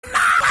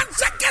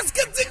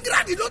Skating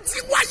Granny ló ti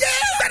wáyé.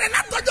 Bẹ̀rẹ̀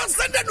látọjọ́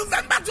Sunday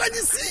November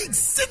 26.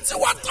 Títí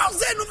wọ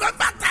Thursday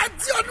November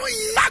 30 ọdún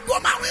yìí. Láago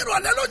márùn-ún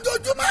ìrọ̀lẹ́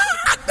lójoojúmọ́.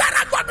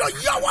 Agbára gbọ́dọ̀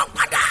yí ọwọ́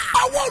padà.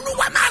 Ọwọ́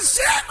Olúwa máa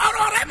ṣe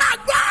ọ̀rọ̀ rẹ̀ máa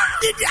gbọ́.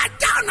 Ìdí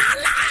ajá ọ̀nà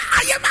àlá.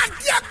 Ayé máa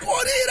kí ẹ kú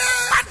oríire.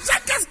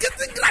 Pàṣẹ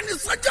Skating Granny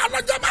sọ́jọ́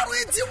ọlọ́jọ́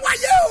márùn-ún ti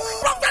wáyé o.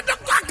 Prọfẹ̀t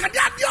Dr. Akande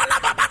Abiola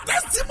bàbá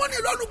testimony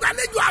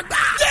lólùgbàlejò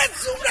àgbà.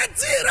 Jésù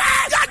retí rẹ̀.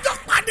 Yájọ́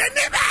pàdé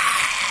níbẹ̀.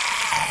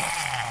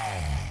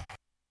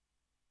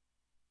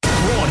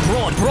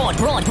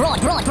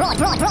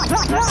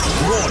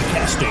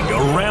 Broadcasting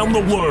around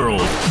the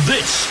world.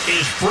 This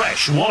is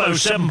Fresh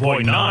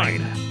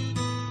 107.9.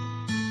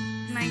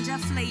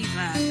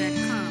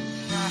 NigerFlavor.com.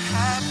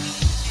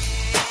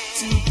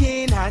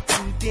 Today, not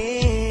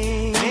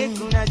today. Make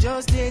una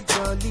just dey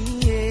jolly.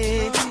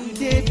 Yeah.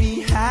 Today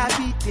be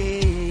happy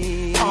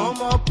day.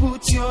 I'ma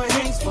put your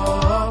hands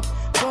for up.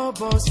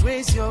 Bubbles,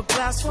 raise your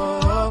glass for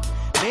up.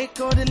 Make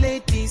all the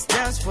ladies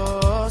dance for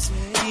us.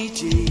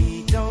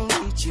 DJ, don't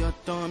reach your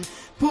turn.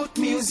 Put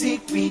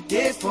music, we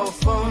there for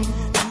fun.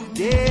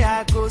 Today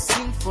I go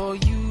sing for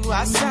you.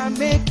 As I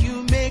make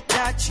you make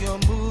that your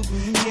move.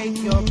 Shake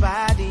your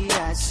body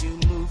as you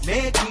move.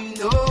 Make you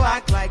know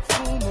act like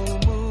full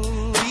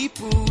moo.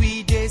 People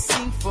we they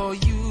sing for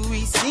you.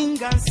 We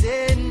sing and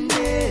say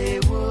hey,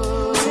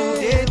 whoa.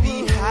 Today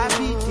be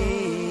happy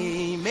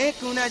day.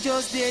 Make una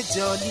just dey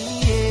jolly.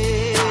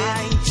 Yeah.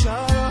 I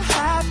sure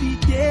happy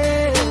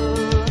day.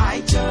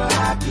 I sure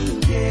happy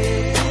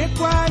day.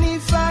 Equani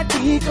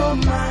fatigo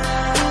man.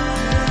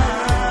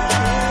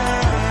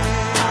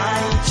 I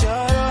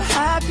sure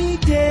happy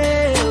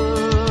day.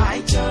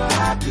 I sure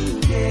happy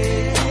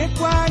day.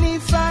 Equani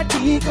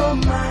fatigo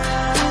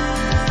man.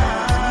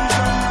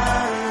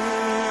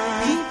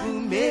 People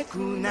make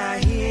una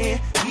hear.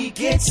 We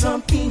get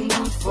something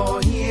good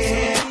for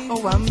here.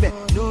 Oh, I'm back.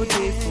 No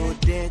day for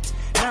that.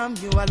 Now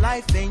you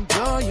alive,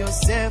 enjoy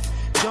yourself.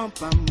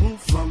 Jump and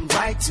move from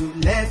right to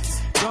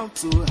left. Jump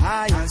too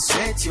high and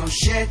sweat your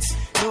shirt.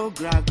 No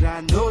gra,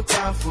 no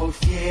time for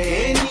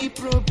fear. Any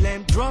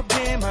problem, drop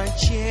them and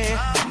cheer.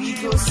 We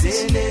go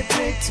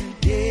celebrate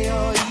today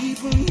or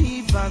even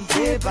if I'm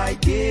day by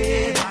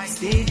day.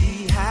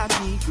 Steady,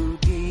 happy, good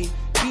day.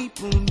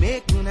 People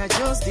make una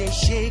just they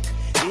shake.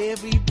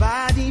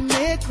 Everybody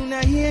make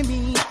una hear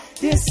me.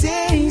 They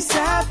say it's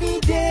happy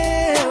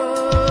day,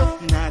 oh,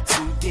 not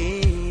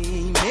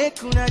today.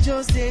 Make una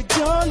just dey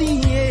jolly,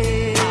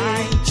 yeah.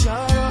 I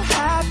sure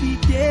happy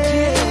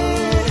day.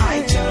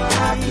 I sure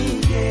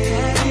happy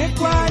day.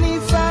 Equani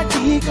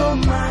fatigo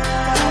man.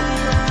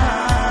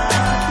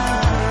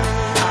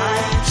 I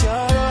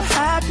sure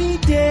happy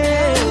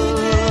day.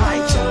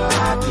 I sure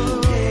happy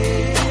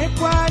day.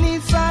 Equani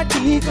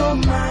fatigo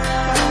man.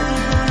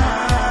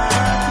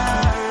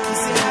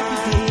 It's a happy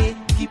day.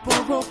 Keep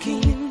on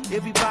rocking.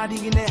 Everybody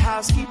in the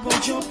house, keep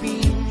on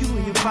jumping. You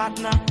and your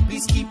partner,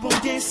 please keep on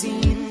dancing.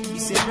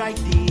 It's a right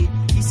day,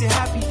 it's a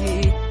happy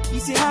day,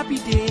 it's a happy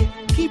day.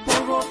 Keep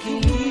on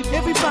rocking.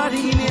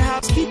 Everybody in the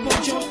house, keep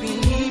on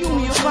jumping. You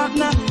and your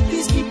partner,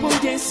 please keep on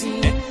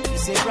dancing.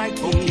 It's a right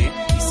day,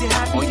 it's a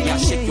happy day. Oh yeah,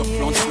 shake your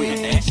front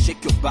way,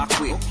 shake your back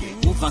way.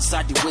 Move on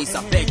sideways,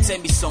 I beg, tell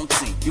me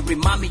something. You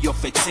remind me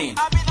of 18.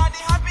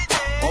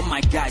 All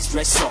my guys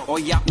dress up. Oh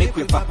yeah, make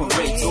we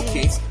evaporate,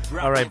 okay?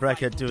 All right,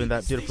 Bracket doing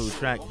that beautiful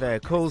track there.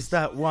 Calls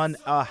that one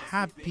a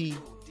happy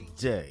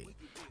day.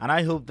 And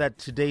I hope that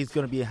today is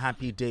going to be a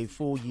happy day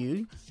for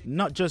you.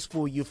 Not just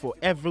for you, for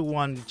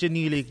everyone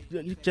genuinely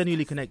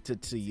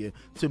connected to you.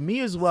 To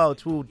me as well,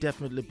 it will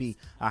definitely be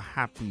a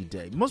happy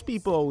day. Most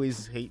people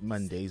always hate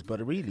Mondays,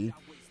 but really,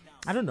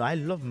 I don't know, I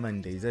love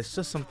Mondays. There's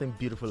just something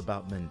beautiful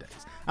about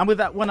Mondays. And with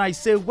that one, I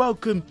say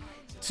welcome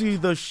to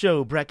the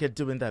show. Bracket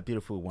doing that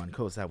beautiful one.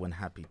 Calls that one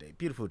happy day.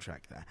 Beautiful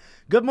track there.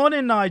 Good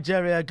morning,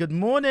 Nigeria. Good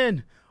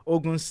morning,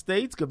 Ogun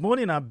State. Good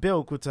morning,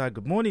 Abeokuta.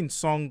 Good morning,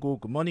 Songo.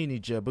 Good morning,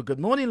 Nigeria. Good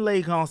morning,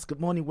 Lagos. Good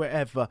morning,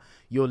 wherever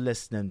you're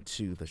listening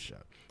to the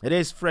show. It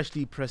is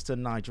Freshly Pressed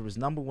on Nigeria's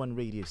 #1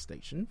 radio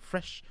station,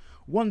 Fresh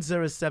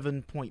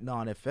 107.9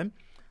 FM,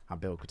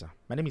 Abeokuta.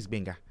 My name is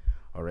Benga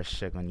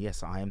Oreshegun.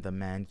 Yes, I am the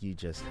man you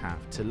just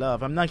have to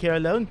love. I'm not here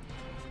alone.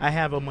 I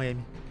have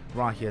Omoyemi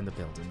right here in the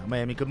building.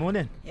 Omoyemi, good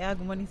morning. Yeah,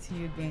 good morning to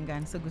you, Benga,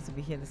 and so good to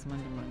be here this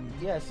Monday morning.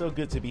 Yeah, so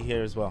good to be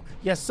here as well.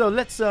 Yeah, so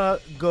let's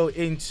go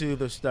into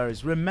the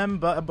stories.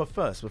 Remember, but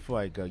first, before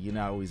I go, I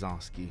always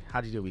ask you,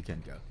 how did your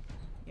weekend go?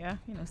 Yeah,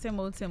 same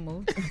old.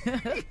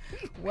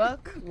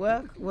 work.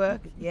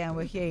 Yeah, and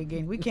we're here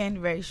again. Weekend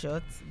very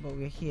short, but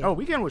we're here. Oh,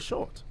 weekend was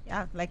short.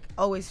 Yeah, like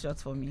always short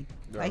for me.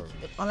 Oh. Like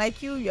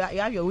unlike you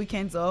have your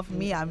weekends off.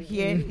 Me, I'm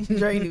here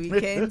during the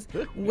weekends,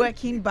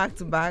 working back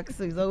to back.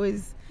 So it's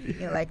always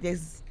like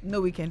there's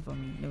no weekend for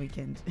me, no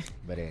weekend.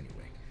 But anyway.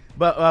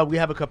 But we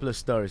have a couple of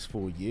stories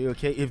for you,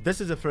 okay? If this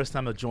is the first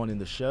time of joining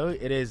the show,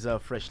 it is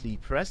Freshly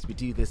Pressed. We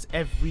do this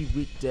every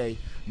weekday,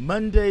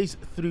 Mondays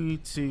through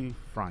to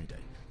Friday.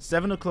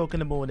 7 o'clock in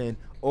the morning,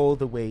 all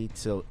the way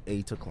till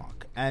 8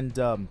 o'clock. And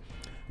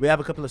we have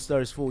a couple of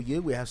stories for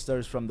you. We have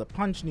stories from the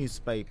Punch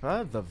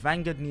newspaper, the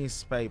Vanguard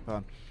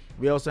newspaper.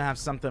 We also have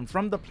something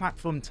from the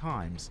Platform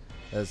Times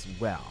as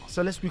well.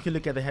 So let's quickly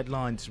look at the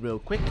headlines real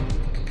quick.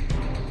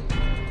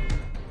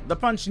 The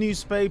Punch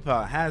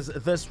newspaper has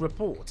this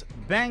report.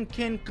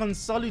 Banking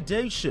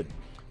consolidation.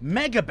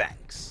 Mega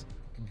banks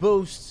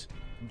boast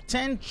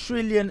 10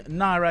 trillion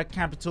naira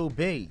capital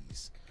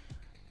base.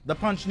 The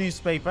Punch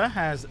newspaper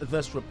has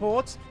this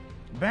report.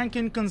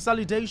 Banking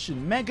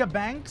consolidation. Mega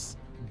banks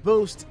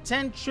boast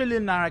 10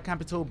 trillion naira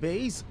capital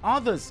base.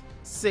 Others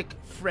seek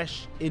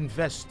fresh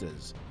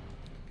investors.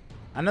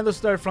 Another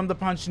story from the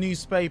Punch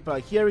newspaper.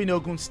 Here in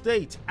Ogun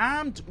State,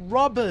 armed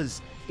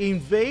robbers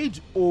invade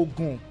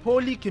Ogun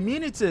poly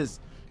communities,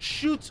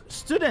 shoot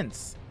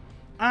students.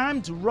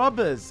 Armed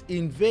robbers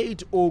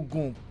invade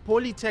Ogun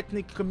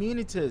polytechnic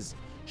communities,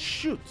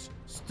 shoot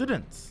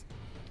students.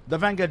 The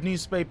Vanguard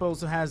newspaper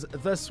also has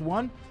this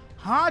one.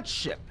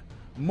 Hardship.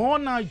 More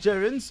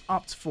Nigerians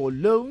opt for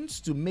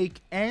loans to make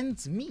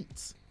ends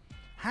meet.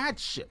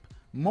 Hardship.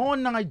 More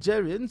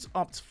Nigerians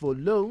opt for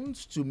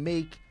loans to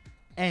make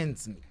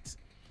ends meet.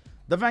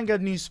 The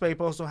Vanguard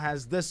newspaper also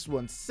has this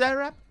one.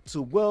 Serap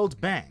to World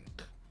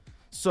Bank.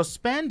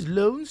 Suspend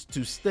loans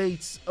to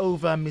states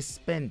over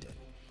misspending.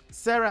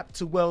 Serap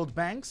to World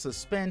Bank.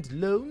 Suspend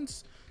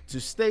loans to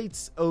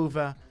states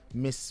over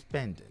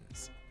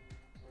misspendings.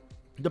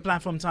 The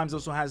Platform Times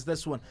also has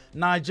this one.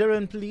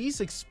 Nigerian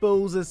police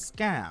exposes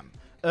scam.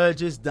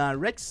 Urges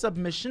direct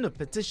submission of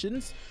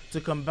petitions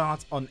to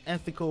combat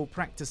unethical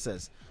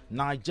practices.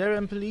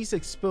 Nigerian police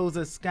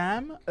exposes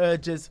scam.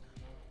 Urges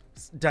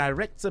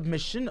direct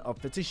submission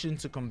of petition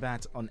to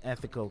combat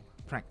unethical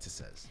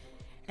practices.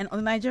 And on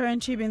the Nigerian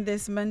Tribune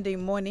this Monday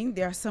morning,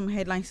 there are some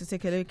headlines to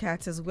take a look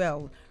at as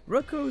well.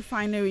 Roko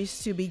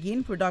refineries to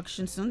begin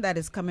production soon. That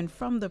is coming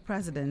from the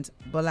President,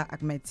 Bola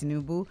Ahmed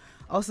Tinubu.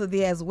 Also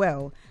there as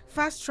well.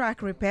 Fast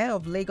track repair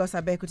of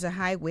Lagos-Abeokuta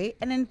Highway.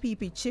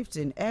 NNPP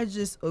chieftain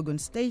urges Ogun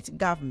State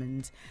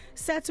government.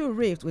 Settle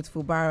rift with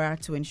Fubara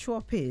to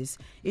ensure peace.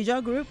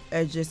 Ijaw Group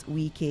urges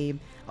Wike.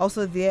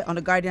 Also there on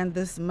The Guardian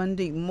this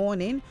Monday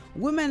morning,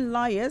 women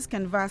lawyers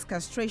canvass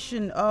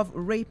castration of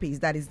rapists.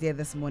 That is there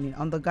this morning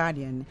on The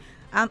Guardian.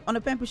 And on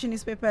the Pembrokeshire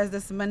newspapers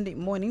this Monday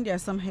morning, there are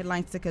some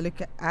headlines to take a look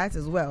at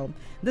as well.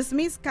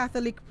 Dismissed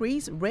Catholic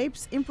priest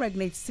rapes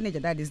impregnates teenager.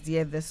 That is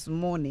there this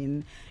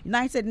morning.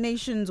 United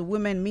Nations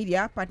Women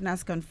Media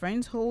Partners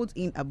Conference holds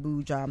in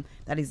Abuja.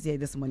 That is there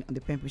this morning on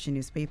the Pembrokeshire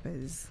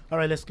newspapers. All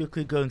right, let's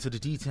quickly go into the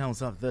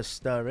details of the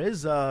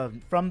stories.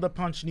 From the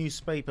Punch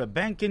newspaper,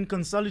 banking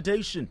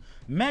consolidation.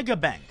 Mega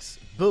banks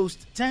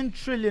boast 10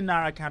 trillion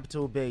naira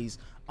capital base.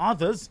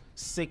 Others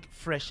seek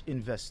fresh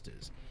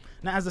investors.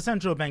 Now, as the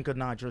Central Bank of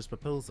Nigeria's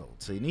proposal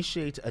to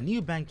initiate a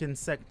new banking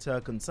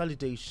sector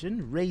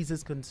consolidation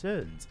raises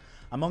concerns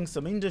among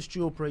some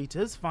industry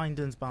operators,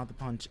 findings by the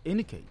Punch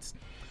indicates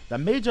that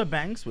major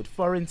banks with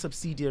foreign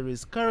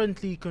subsidiaries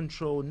currently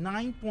control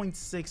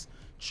 9.6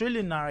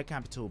 trillion naira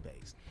capital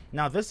base.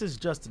 Now, this is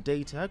just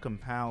data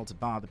compiled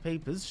by the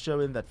papers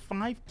showing that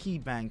 5 key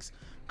banks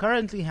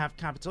currently have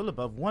capital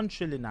above 1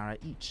 trillion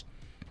naira each.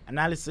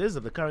 Analysis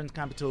of the current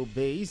capital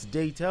base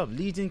data of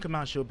leading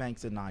commercial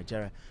banks in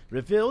Nigeria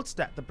revealed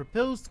that the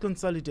proposed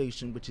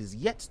consolidation, which is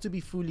yet to be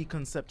fully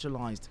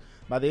conceptualized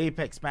by the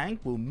Apex Bank,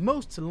 will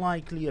most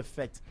likely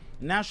affect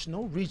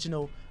national,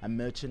 regional, and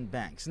merchant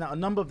banks. Now, a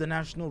number of the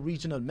national,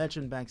 regional, and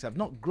merchant banks have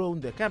not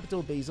grown their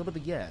capital base over the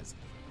years.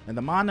 In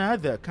the manner,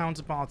 their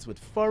counterparts with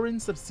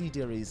foreign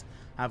subsidiaries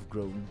have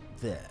grown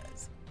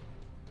theirs.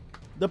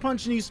 The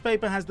Punch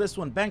newspaper has this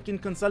one. Banking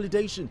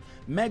consolidation.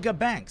 Mega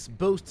banks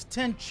boast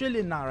 10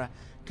 trillion naira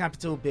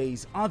capital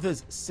base.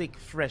 Others seek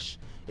fresh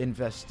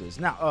investors.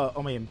 Now,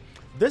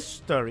 this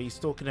story is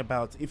talking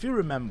about, if you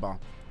remember,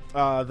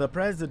 the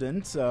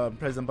President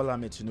Bola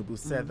Ahmed Tinubu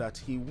said that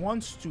he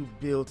wants to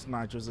build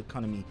Nigeria's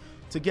economy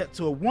to get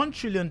to a $1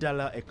 trillion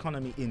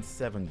economy in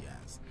 7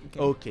 years.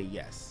 Okay,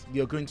 yes,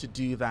 you're going to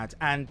do that.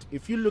 And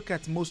if you look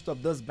at most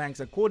of those banks,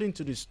 according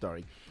to this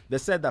story, they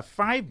said that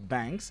 5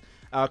 banks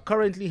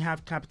currently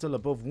have capital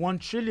above 1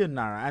 trillion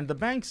naira. And the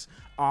banks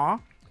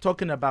are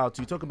talking about,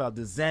 you talk about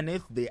the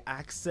Zenith, the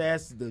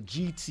Access, the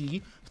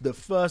GT, the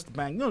First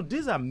Bank. No,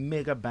 these are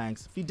mega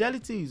banks.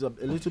 Fidelity is a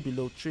little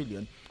below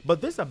trillion, but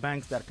these are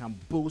banks that can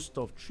boast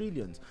of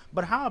trillions.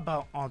 But how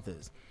about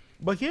others?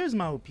 But here's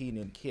my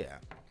opinion here.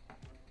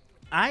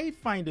 I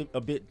find it a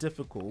bit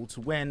difficult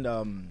when,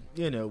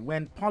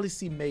 when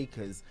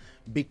policymakers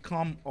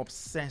become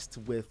obsessed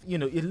with,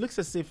 it looks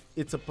as if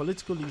it's a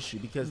political issue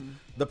because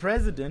the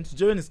president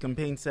during his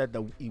campaign said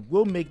that he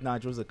will make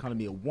Nigeria's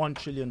economy a $1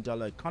 trillion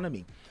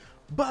economy.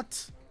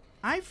 But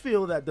I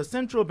feel that the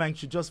central bank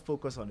should just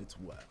focus on its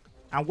work.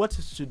 And what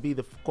should be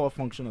the core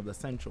function of the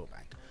central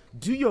bank?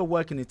 Do your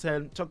work in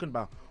talking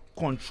about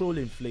control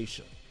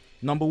inflation.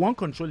 Number one,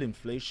 control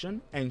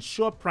inflation,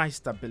 ensure price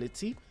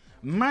stability,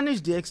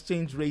 manage the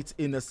exchange rate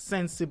in a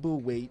sensible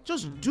way.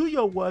 Just do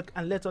your work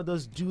and let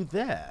others do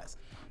theirs.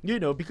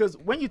 Because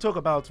when you talk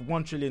about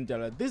 $1 trillion,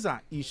 these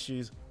are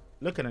issues.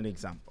 Look at an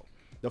example.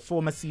 The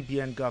former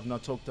CBN governor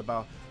talked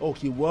about,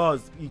 he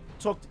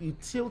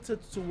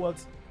tilted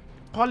towards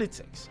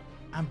politics.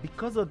 And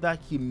because of that,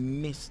 he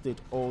missed it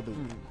all the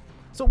way.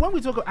 So when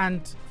we talk,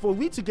 and for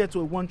we to get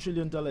to a $1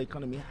 trillion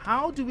economy,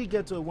 how do we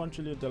get to a $1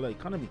 trillion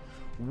economy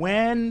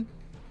when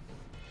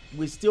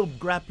we're still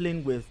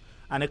grappling with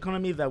an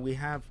economy that we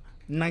have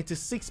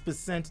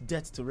 96%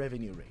 debt to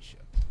revenue ratio?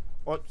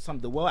 Or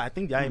I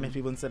think the IMF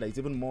even said that it's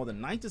even more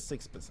than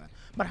 96%.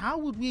 But how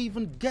would we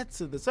even get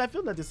to this? So I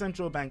feel that the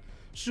central bank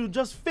should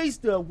just face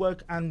their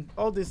work, and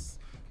all this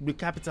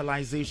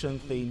recapitalization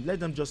thing, let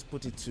them just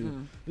put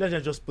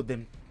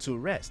them to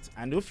rest.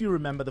 And if you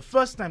remember, the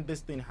first time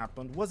this thing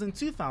happened was in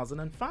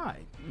 2005.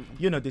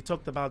 They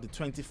talked about the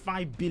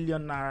 25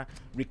 billion naira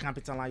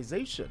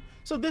recapitalization.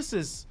 So this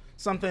is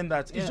something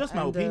that is just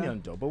my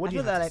opinion, though. But what do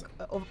you have to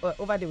say?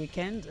 Over the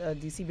weekend,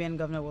 the CBN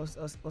governor was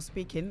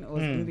speaking. It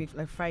was maybe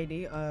like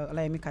Friday,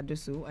 Olayemi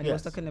Kadoso, and he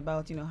was talking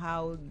about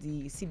how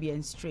the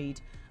CBN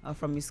strayed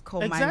from his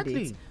core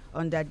mandate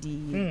under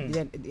the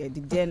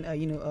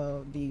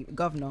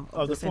governor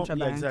of the central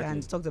bank,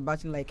 and talked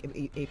about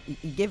he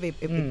gave a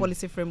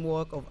policy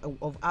framework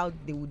of how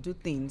they would do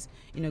things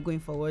going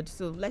forward.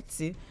 So let's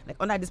see,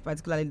 under this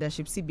particular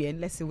leadership,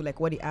 CBN, let's see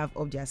what they have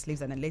up their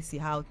sleeves, and then let's see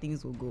how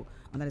things will go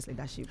under this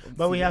leadership.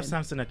 But CBN. We have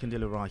Samson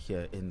Akindele right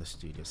here in the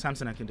studio.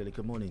 Samson Akindele,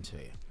 good morning to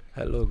you.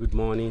 Hello, good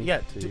morning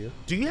to you.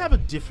 Do you have a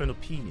different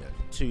opinion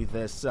to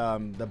this,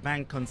 the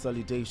bank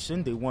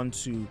consolidation? They want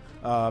to,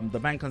 the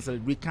bank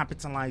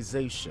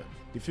recapitalization.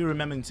 If you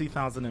remember in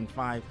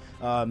 2005,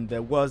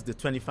 there was the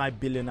 25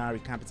 billion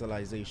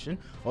recapitalization.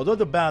 Although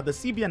the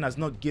CBN has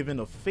not given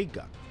a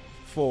figure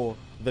for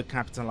the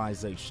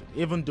capitalization,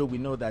 even though we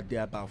know that there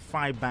are about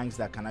 5 banks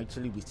that can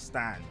actually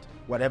withstand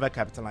whatever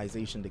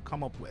capitalization they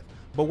come up with.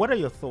 But what are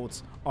your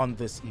thoughts on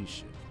this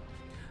issue?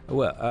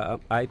 Well,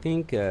 I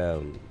think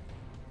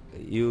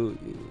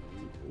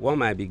one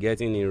might be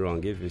getting it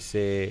wrong if you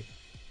say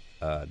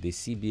the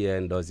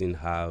CBN doesn't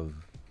have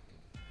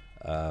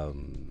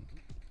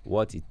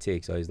what it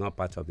takes, or is not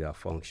part of their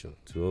function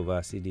to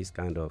oversee this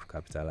kind of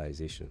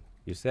capitalization.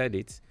 You said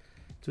it,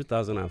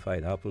 2005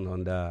 it happened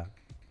under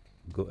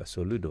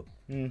Soludo.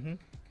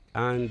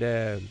 And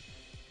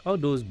all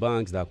those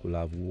banks that could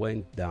have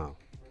went down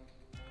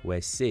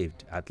were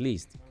saved. At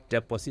least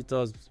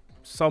depositors,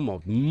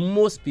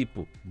 most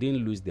people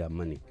didn't lose their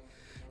money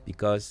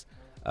because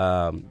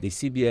the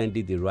CBN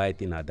did the right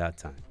thing at that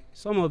time.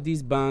 Some of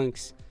these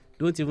banks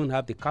don't even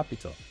have the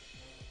capital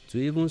to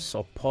even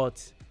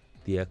support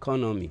the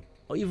economy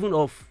or even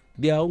of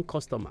their own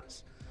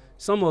customers.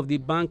 Some of the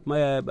bank,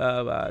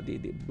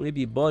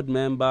 maybe board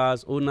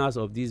members, owners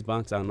of these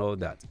banks and all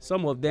that,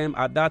 some of them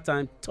at that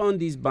time turned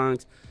these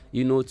banks,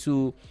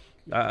 to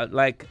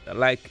like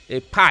a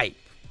pipe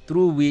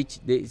through which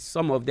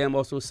some of them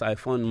also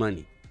siphon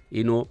money,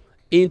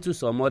 into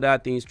some other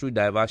things through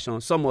diversion,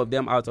 some of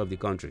them out of the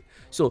country.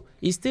 So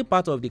it's still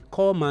part of the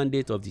core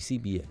mandate of the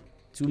CBN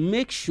to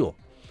make sure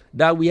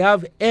that we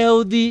have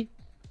healthy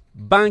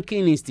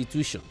banking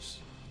institutions.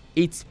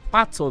 It's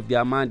part of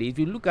their mandate. If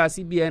you look at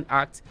CBN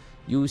Act,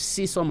 you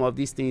see some of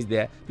these things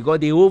there because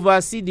they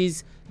oversee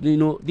these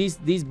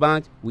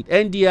banks with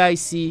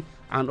NDIC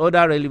and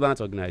other relevant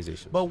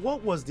organizations. But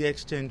what was the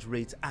exchange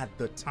rate at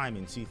the time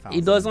in 2000?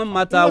 It doesn't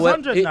matter. It was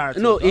 100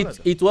 naira.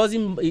 It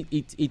wasn't.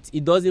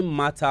 It doesn't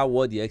matter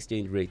what the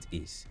exchange rate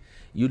is.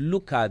 You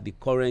look at the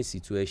current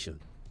situation.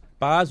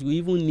 Perhaps we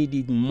even need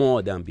it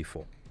more than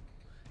before.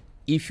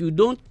 If you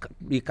don't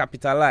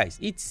recapitalize,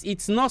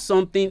 it's not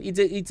something.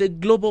 It's a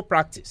global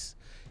practice.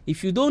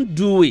 If you don't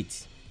do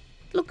it,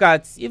 look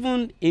at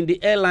even in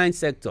the airline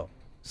sector.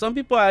 Some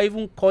people are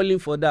even calling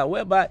for that.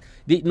 Whereby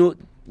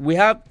we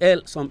have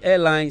some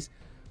airlines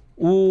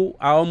who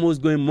are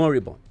almost going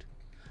moribund,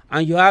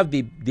 and you have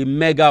the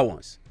mega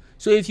ones.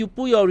 So if you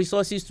put your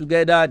resources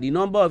together, the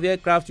number of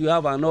aircraft you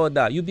have and all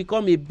that, you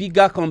become a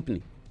bigger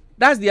company.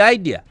 That's the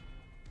idea.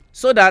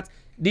 So that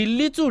the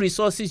little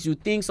resources you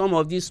think some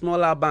of these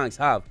smaller banks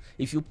have,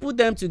 if you put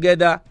them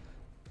together,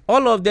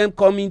 all of them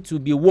coming to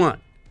be one.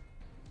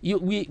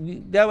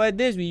 There were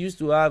days we used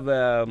to have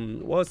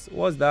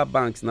what's that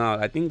banks now?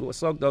 I think it was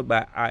sucked up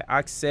by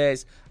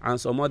Access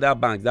and some other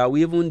banks that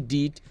we even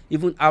did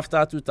even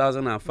after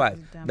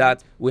 2005.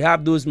 That we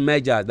have those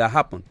mergers that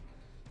happened.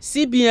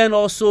 CBN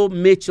also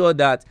made sure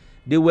that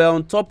they were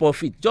on top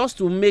of it, just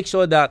to make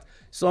sure that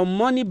some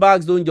money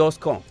bags don't just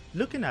come.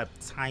 Looking at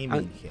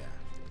timing here,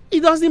 it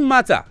doesn't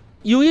matter.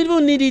 You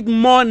even need it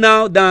more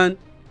now than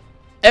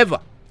ever.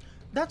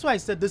 That's why I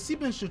said the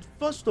CBN should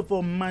first of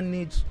all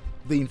manage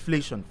the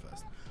inflation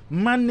first,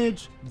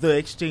 manage the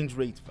exchange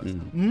rate first,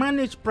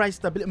 manage price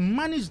stability,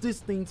 manage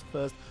these things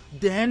first,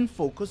 then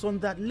focus on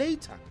that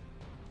later.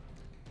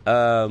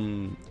 Let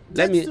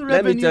me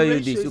tell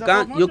you this: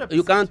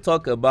 you can't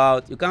talk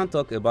about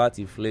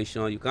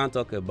inflation, you can't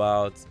talk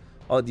about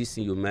all these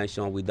things you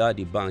mentioned without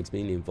the banks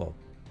being involved.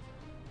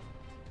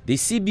 The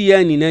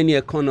CBN in any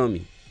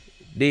economy,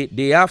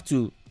 they have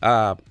to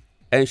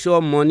ensure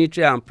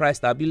monetary and price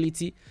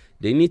stability.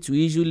 They need to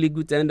issue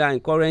legal tender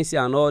and currency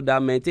and all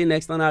that, maintain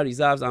external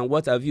reserves and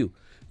what have you.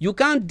 You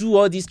can't do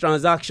all these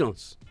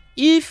transactions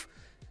if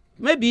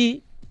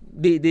maybe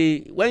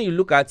when you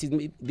look at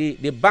it,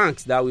 the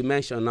banks that we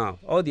mentioned now,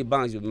 all the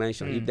banks you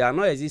mentioned, if they are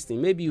not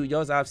existing, maybe you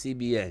just have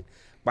CBN,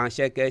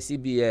 Pansheke,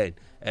 CBN,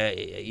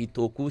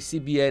 Itoku,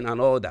 CBN, and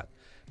all that.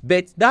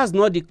 But that's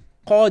not the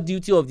core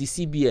duty of the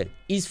CBN.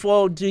 It's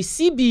for the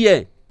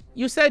CBN.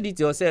 You said it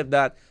yourself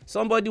that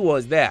somebody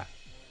was there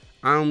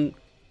and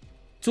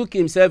took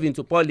himself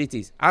into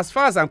politics. As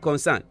far as I'm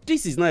concerned,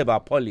 this is not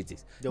about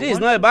politics. This is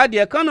not about the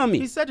economy.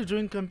 He said it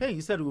during campaign.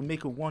 He said it will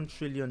make a $1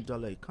 trillion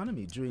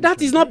economy during that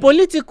campaign. Is not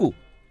political.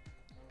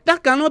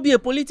 That cannot be a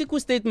political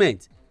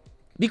statement.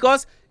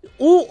 Because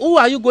who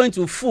are you going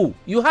to fool?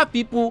 You have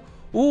people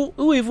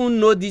who even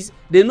know this.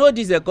 They know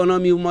this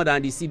economy more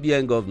than the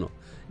CBN governor.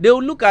 They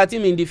will look at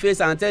him in the face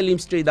and tell him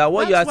straight that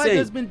what you are saying. That's why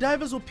there's been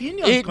diverse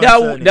opinions.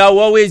 There will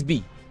always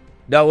be.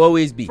 There will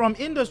always be. From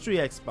industry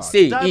experts.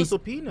 Diverse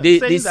opinions. The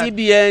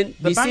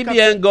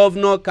CBN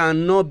governor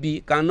cannot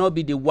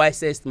be the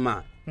wisest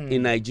man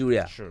in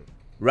Nigeria. Sure.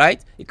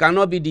 Right? He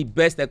cannot be the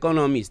best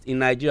economist in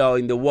Nigeria or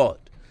in the world.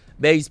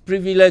 But he's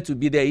privileged to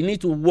be there. You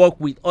need to work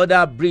with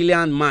other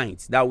brilliant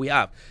minds that we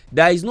have.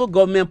 There is no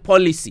government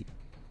policy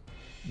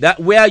that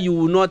where you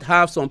will not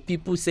have some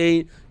people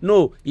saying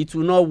no, it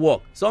will not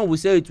work. Some will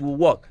say it will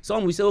work.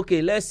 Some will say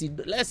okay, let's see,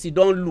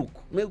 don't look.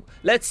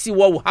 Let's see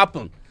what will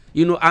happen.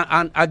 You know,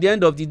 and at the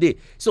end of the day,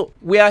 so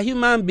we are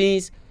human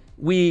beings.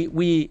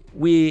 We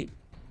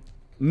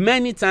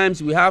many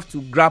times we have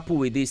to grapple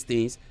with these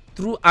things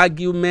through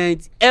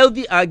argument,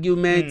 healthy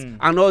arguments,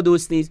 and all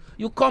those things.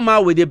 You come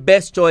out with the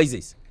best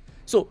choices.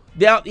 So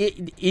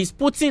he's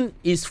putting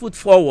his foot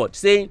forward,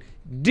 saying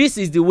this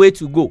is the way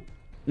to go.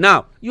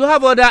 Now you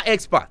have other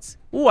experts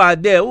who are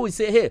there who will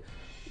say, hey,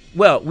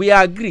 well, we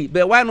agree,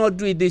 but why not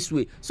do it this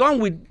way? Some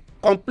will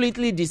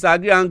completely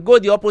disagree and go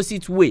the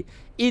opposite way.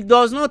 It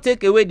does not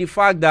take away the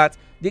fact that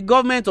the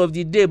government of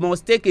the day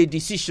must take a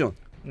decision.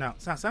 Now,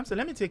 Sir Samson,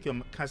 let me take your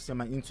question.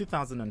 In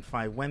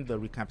 2005, when the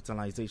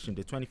recapitalization,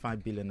 the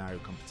 25 billion naira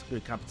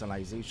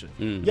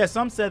recapitalization, yes,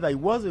 some said that it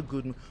was a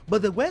good move,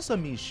 but there were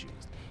some issues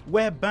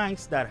where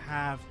banks that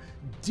have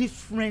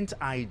different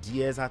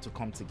ideas had to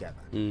come together.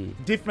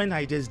 Different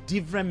ideas,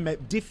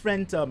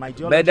 different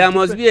ideologies. But there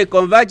must be a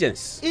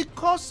convergence. It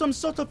caused some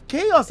sort of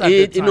chaos at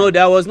the time. No,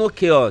 there was no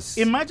chaos.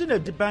 Imagine a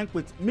bank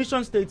with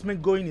mission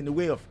statement going in the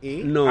way of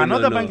A. No,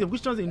 another bank with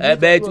missions in the way of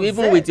but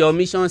even Z. With your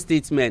mission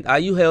statement, are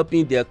you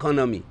helping the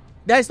economy?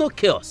 There is no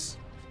chaos.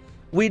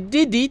 We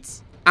did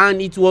it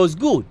and it was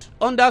good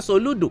under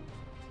Soludo.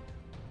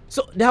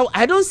 So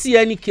I don't see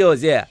any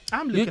chaos here.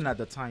 I'm looking at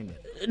the timing.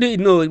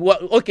 No,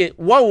 okay.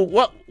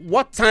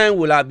 What time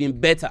will have been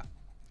better?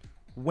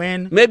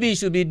 When maybe it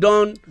should be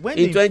done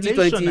in 2020.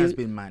 Inflation has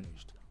been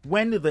managed.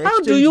 When the how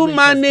do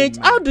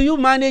you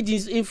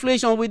manage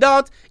inflation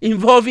without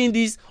involving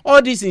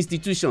all these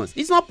institutions?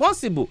 It's not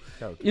possible.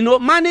 Okay. You know,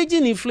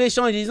 managing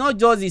inflation is not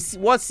just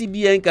what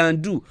CBN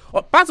can do.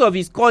 Part of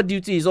its core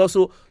duty is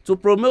also to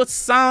promote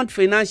sound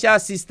financial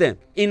system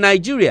in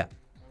Nigeria.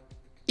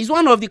 It's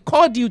one of the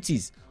core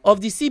duties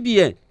of the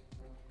CBN.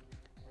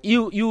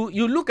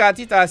 You look at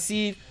it as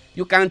if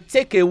you can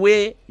take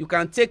away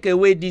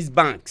these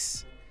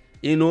banks,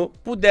 you know,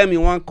 put them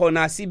in one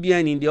corner,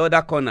 CBN in the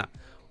other corner.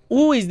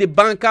 Who is the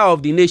banker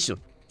of the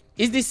nation?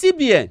 It's the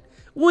CBN.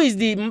 Who is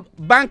the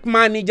bank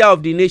manager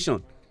of the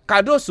nation?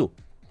 Cardoso.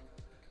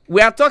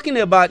 We are talking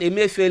about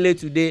Emefiele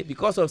today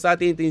because of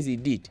certain things he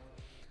did.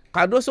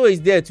 Cardoso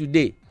is there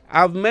today.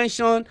 I've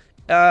mentioned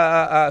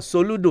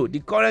Soludo, the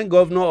current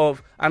governor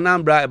of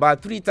Anambra,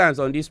 about 3 times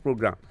on this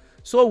program.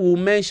 So we'll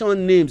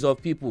mention names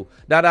of people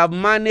that have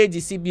managed the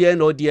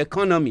CBN or the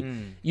economy.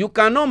 You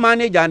cannot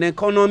manage an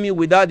economy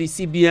without the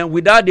CBN,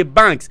 without the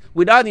banks,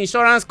 without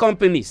insurance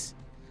companies.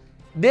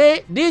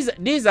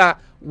 These are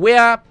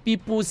where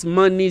people's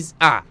monies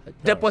are.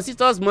 Right.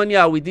 Depositors' money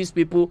are with these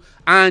people.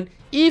 And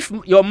if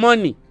your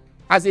money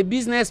as a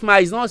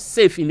businessman is not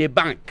safe in a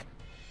bank,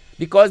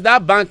 because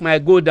that bank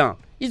might go down,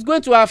 it's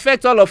going to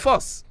affect all of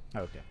us.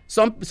 Okay.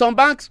 Some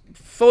banks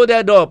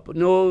folded up, you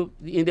know,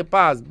 in the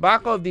past,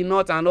 Bank of the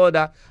North and all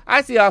that.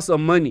 I still have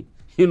some money,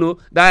 you know,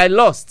 that I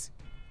lost.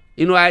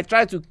 You know, I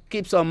tried to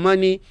keep some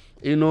money,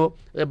 you know,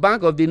 the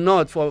Bank of the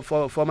North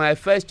for my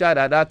first child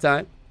at that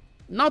time,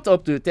 not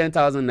up to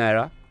 10,000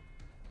 naira.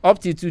 Up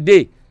to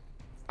today,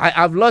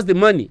 I've lost the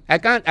money. I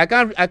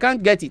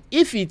can't get it.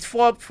 If it's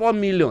 4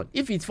 million,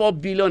 if it's 4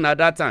 billion at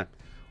that time,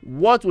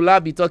 what will I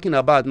be talking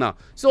about now?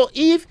 So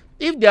if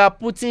they are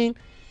putting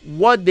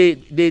what they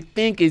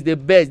think is the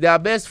best, their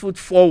best foot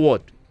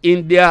forward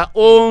in their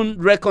own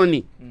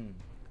reckoning,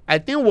 I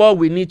think what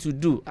we need to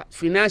do,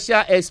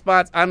 financial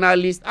experts,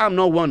 analysts, I'm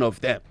not one of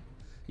them,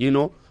 you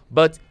know,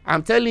 but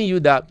I'm telling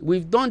you that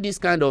we've done this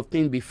kind of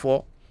thing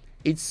before.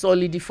 It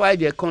solidified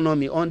the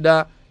economy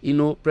under, you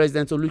know,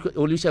 President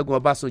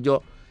Olusegun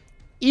Obasanjo.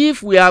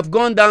 If we have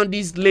gone down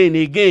this lane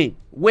again,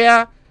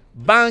 where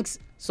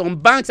some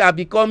banks are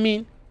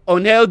becoming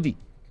unhealthy,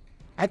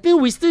 I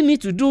think we still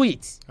need to do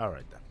it. All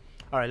right, then.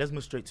 All right, let's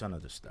move straight to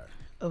another story.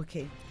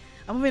 Okay.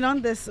 Moving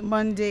on this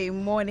Monday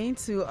morning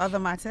to other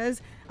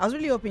matters. I was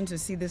really hoping to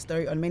see this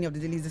story on many of the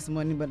dailies this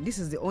morning, but this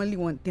is the only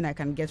one thing I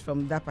can get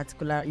from that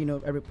particular,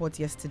 a report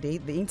yesterday.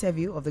 The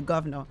interview of the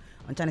governor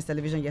on Chinese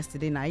television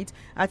yesterday night.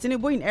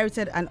 Tinubu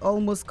inherited an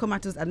almost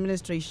comatose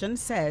administration,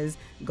 says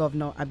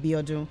Governor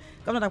Abiodun.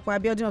 Governor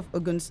Abiodun of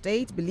Ogun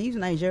State believes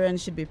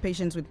Nigerians should be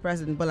patient with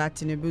President Bola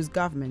Tinubu's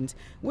government,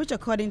 which,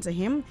 according to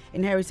him,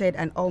 inherited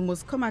an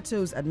almost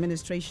comatose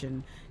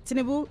administration.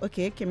 Tinubu,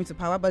 came into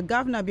power, but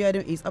Governor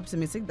Abiodun is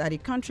optimistic that the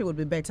country will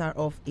be better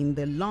off in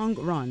the long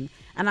run.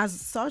 And as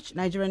such,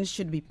 Nigerians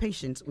should be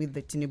patient with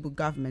the Tinubu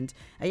government.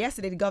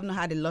 Yesterday, the governor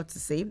had a lot to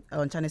say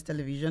on Chinese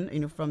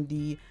television, from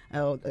the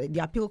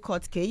appeal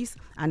court case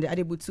and the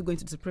Adebutu going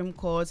to the Supreme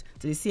Court,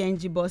 to the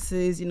CNG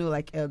buses,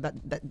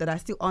 that are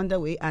still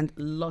underway, and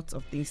lots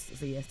of things to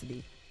say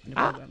yesterday.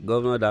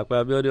 Governor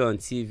Dakwa Abiodun on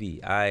TV,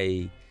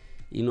 I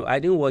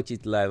didn't watch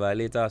it live. I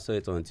later saw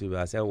it on TV.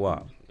 I said,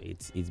 wow,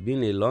 it's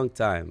been a long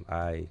time.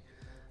 I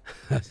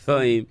saw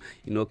him,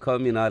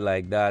 coming out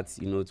like that,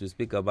 to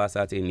speak about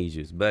certain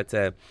issues. But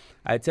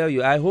I tell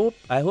you, I hope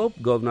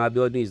Governor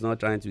Abiodun is not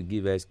trying to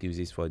give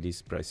excuses for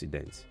this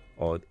president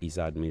or his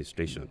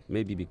administration.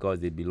 Maybe because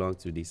they belong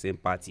to the same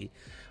party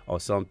or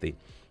something.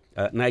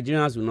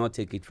 Nigerians will not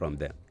take it from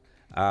them.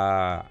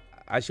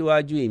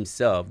 Asiwaju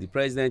himself, the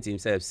president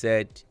himself,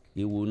 said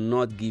he will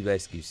not give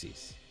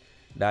excuses,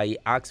 that he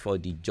asked for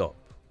the job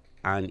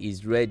and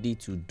is ready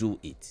to do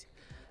it.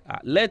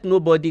 Let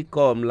nobody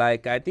come,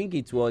 like I think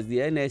it was the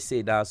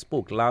NSA that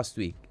spoke last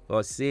week,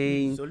 or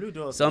saying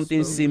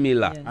something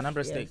similar. Yes.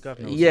 Anambra State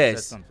governor yes,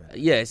 said something.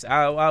 Yes.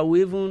 I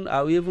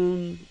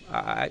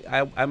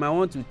might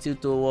want to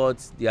tilt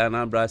towards the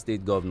Anambra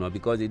State governor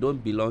because they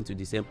don't belong to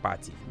the same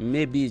party.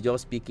 Maybe he's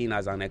just speaking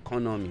as an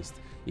economist,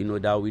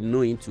 that we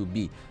know him to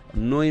be,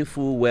 knowing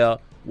full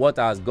well what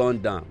has gone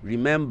down.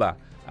 Remember,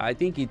 I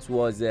think it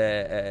was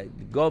the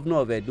governor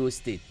of Edo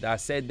State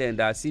that said then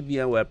that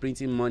CBN were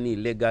printing money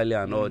illegally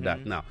and all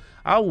that. Now,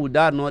 how would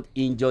that not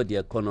injure the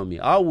economy?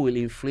 How will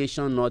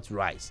inflation not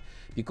rise?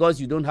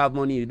 Because you don't have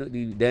money,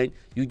 then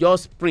you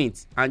just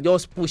print and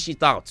just push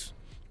it out,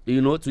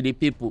 to the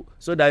people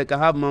so that you can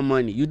have more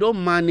money. You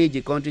don't manage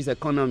a country's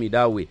economy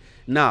that way.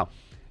 Now,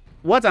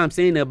 what I'm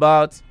saying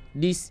about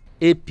this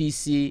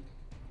APC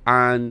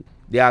and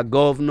their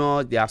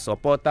governors, their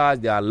supporters,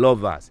 their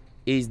lovers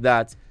is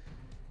that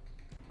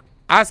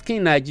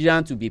asking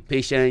Nigerians to be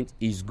patient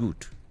is good.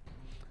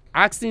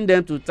 Asking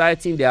them to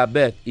tighten their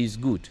belt is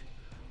good.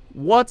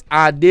 What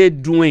are they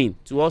doing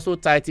to also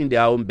tighten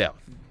their own belt?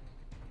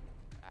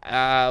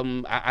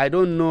 I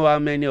don't know how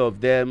many of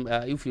them,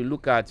 if you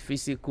look at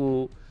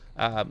physical,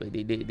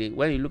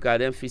 when you look at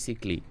them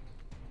physically,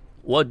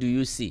 what do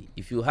you see?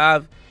 If you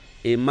have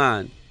a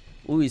man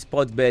who is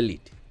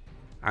pot-bellied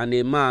and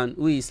a man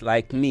who is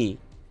like me,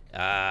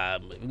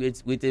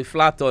 with a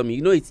flat tummy,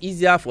 it's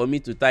easier for me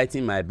to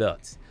tighten my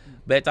belt.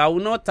 But I will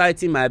not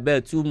tighten my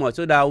belt too much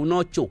so that I will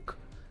not choke.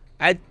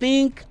 I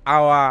think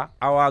our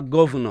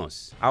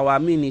governors, our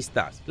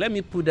ministers, let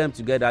me put them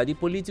together, the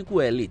political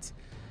elite,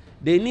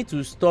 they need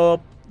to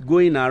stop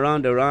going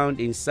around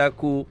in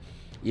circle,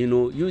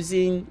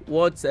 using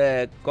what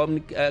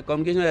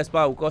communication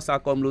experts will call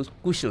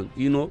circumlocution,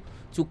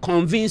 to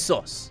convince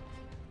us.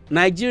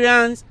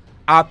 Nigerians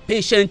are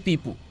patient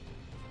people.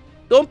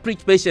 Don't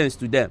preach patience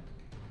to them.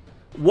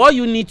 What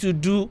you need to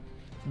do,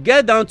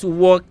 get down to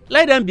work,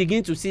 let them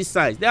begin to see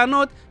signs. They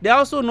are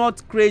also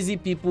not crazy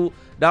people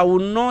that will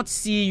not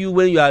see you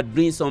when you are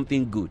doing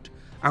something good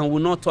and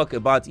will not talk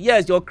about it.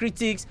 Yes, your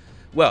critics,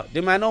 well,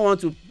 they might not want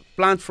to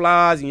plant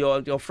flowers in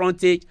your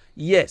frontage,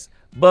 yes,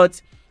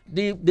 but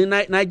the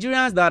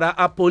Nigerians that are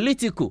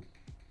apolitical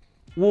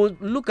will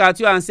look at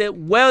you and say,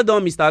 well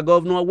done, Mr.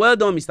 Governor, well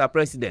done, Mr.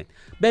 President.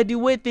 But the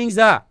way things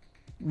are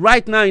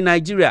right now in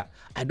Nigeria,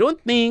 I don't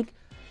think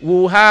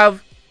we'll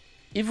have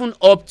even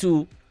up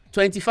to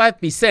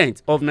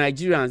 25% of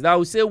Nigerians that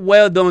will say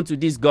well done to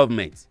this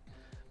government.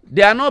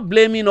 They are not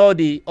blaming all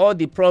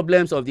the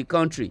problems of the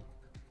country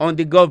on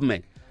the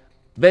government,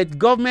 but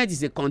government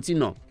is a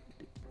continuum.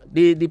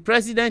 The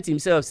president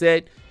himself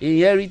said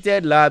he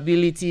inherited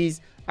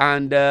liabilities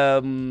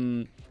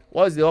and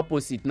what's the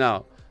opposite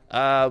now?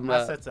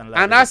 Assets and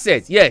liabilities. An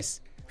asset,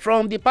 yes,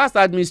 from the past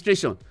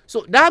administration.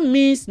 So that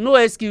means no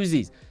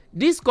excuses.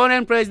 This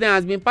current president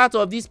has been part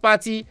of this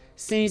party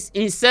since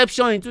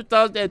inception in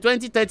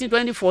 2013,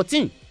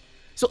 2014.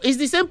 So it's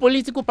the same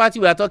political party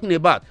we are talking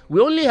about.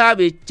 We only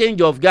have a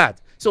change of guard.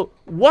 So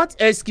what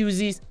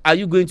excuses are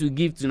you going to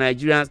give to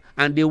Nigerians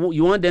and you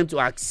want them to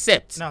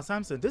accept? Now,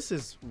 Samson, this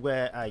is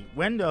where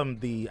when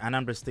the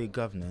Anambra State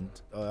Governor,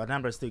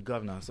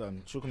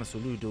 Chukwuma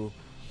Soludo,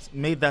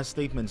 made that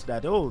statement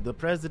that, the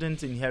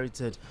president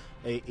inherited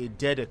a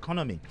dead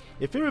economy.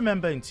 If you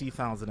remember in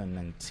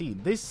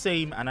 2019, this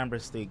same Anambra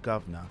State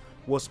Governor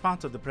was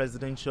part of the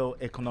presidential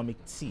economic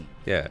team,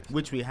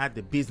 which we had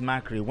the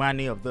Bismarck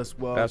Rewane of this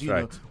world. That's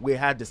right. We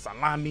had the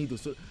Salami.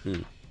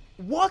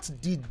 What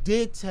did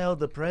they tell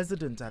the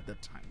president at the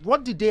time?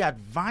 What did they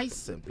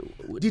advise him?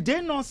 Did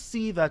they not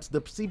see that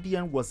the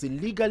CBN was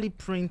illegally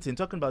printing,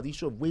 talking about the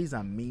issue of ways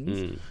and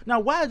means? Now,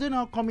 why are they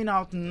not coming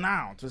out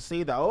now to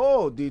say that,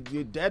 oh, the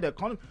dead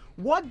economy?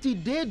 What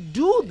did they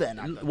do then?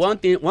 One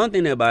thing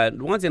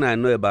I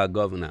know about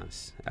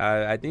governance,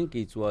 I think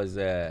it was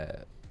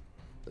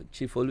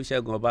Chief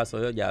Olusegun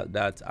Obasanjo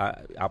that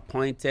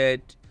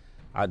appointed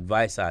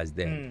advisors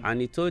then, and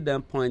he told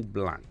them point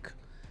blank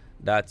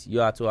that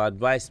you are to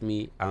advise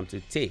me, I'm to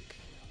take,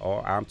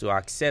 or I'm to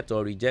accept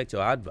or reject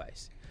your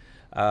advice.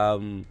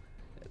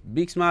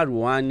 Big Smart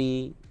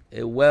Rouhani,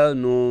 a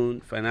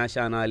well-known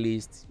financial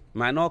analyst,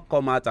 might not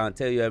come out and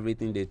tell you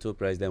everything they told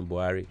President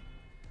Buhari.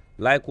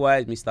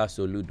 Likewise, Mr.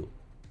 Soludo.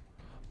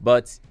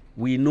 But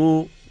we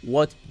know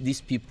what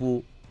these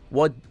people,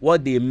 what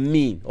they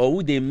mean, or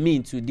who they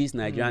mean to this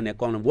Nigerian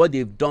economy, what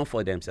they've done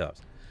for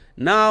themselves.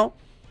 Now,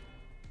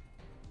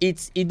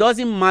 it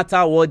doesn't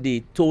matter what they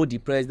told the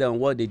president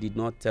and what they did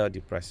not tell the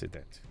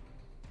president.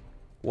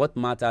 What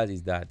matters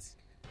is that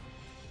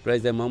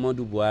President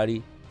Muhammadu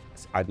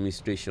Buhari's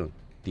administration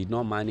did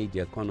not manage the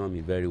economy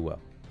very well,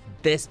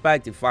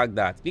 despite the fact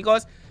that,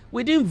 because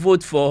we didn't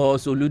vote for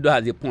Soludo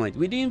at the point,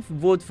 we didn't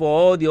vote for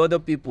all the other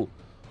people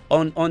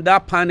on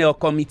that panel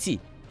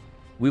committee.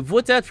 We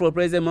voted for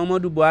President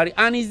Muhammadu Buhari,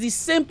 and it's the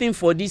same thing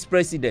for this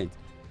president.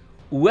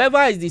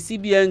 Whoever is the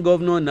CBN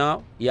governor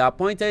now, he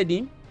appointed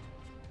him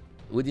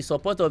with the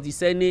support of the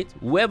Senate,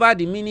 whoever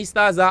the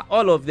ministers are,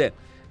 all of them.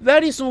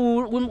 Very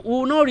soon we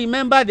will not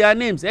remember their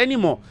names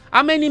anymore.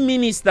 How many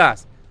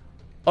ministers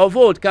of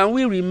old can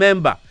we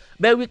remember?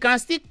 But we can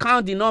still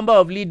count the number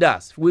of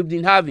leaders we've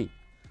been having.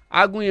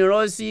 Agun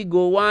Ironsi,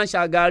 Gowon,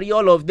 Shagari,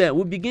 all of them.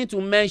 We begin to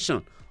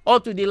mention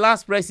up to the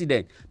last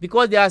president,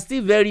 because there are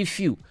still very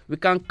few. We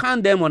can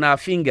count them on our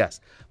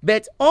fingers.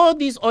 But all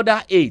these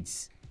other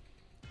aides,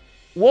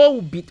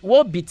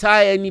 what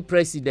betray any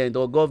president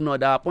or governor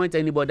that appoint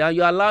anybody, and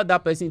you allow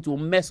that person to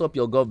mess up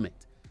your government?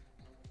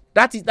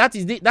 That is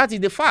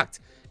the fact.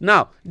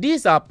 Now,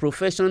 these are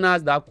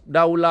professionals that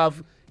will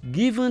have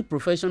given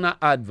professional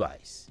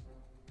advice,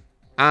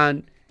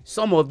 and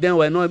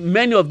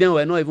many of them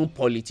were not even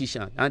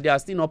politicians, and they are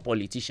still not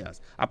politicians,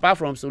 apart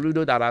from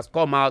Soludo that has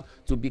come out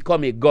to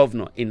become a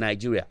governor in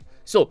Nigeria.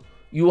 So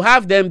you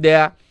have them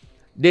there.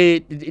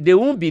 They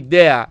won't be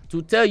there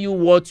to tell you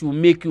what will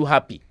make you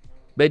happy,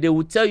 but they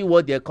will tell you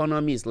what the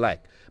economy is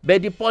like.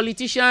 But the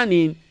politician,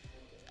 in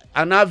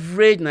an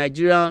average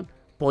Nigerian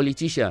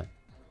politician,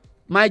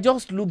 might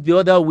just look the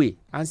other way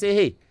and say,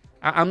 hey,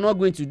 I'm not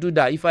going to do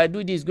that. If I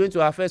do this, it's going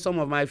to affect some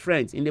of my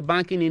friends in the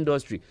banking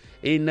industry,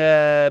 in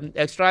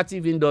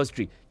extractive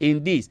industry,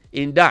 in this,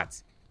 in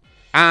that.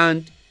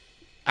 And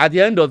at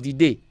the end of the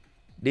day,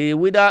 they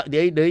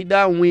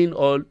either win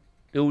or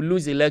they will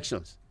lose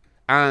elections.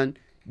 And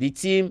the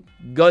team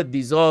got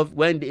dissolved.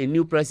 When a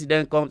new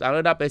president comes,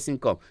 another person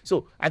comes.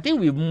 So I think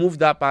we've moved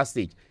that past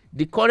stage.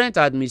 The current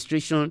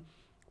administration,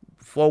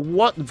 for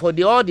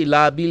all the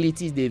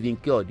liabilities they've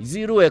incurred,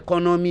 zero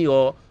economy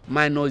or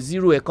minus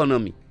zero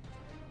economy,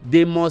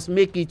 they must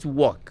make it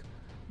work.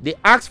 They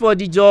asked for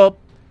the job,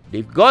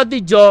 they've got the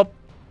job,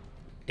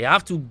 they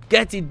have to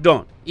get it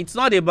done. It's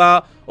not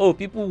about,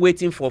 people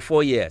waiting for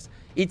 4 years.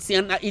 It's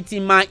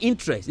in my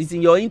interest, it's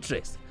in your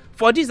interest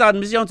for this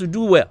administration to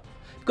do well.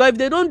 Because if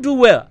they don't do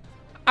well,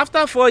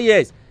 after 4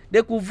 years,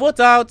 they could vote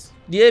out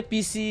the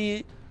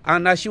APC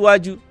and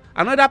Asiwaju.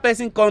 Another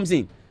person comes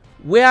in.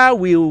 Where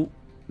will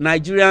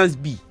Nigerians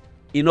be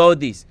in all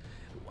this?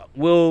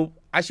 Will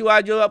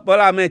Asiwaju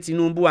Bola Ahmed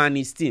Tinubu and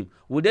his team,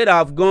 would they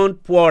have gone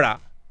poorer?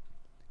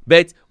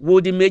 But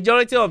would the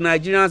majority of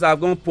Nigerians have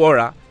gone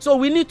poorer? So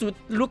we need to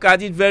look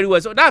at it very well.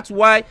 So that's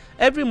why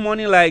every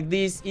morning like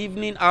this,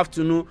 evening,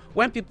 afternoon,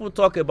 when people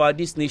talk about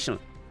this nation,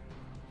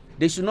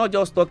 they should not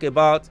just talk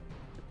about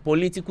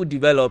political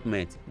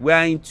development. We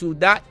are into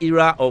that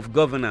era of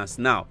governance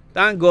now.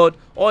 Thank God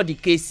all the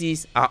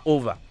cases are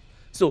over.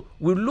 So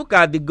we look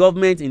at the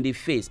government in the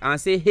face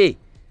and say, hey,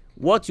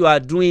 what you are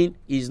doing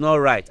is not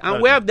right.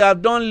 And where they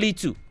have done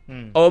little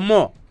or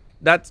more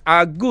that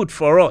are good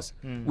for us,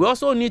 we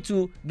also need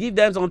to give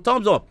them some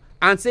thumbs up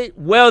and say,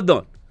 well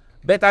done.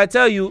 But I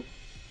tell you,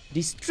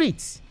 the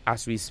streets,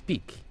 as we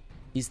speak,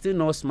 is still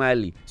not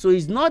smiling. So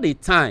it's not a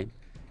time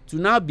to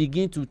now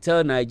begin to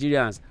tell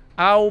Nigerians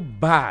how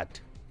bad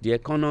the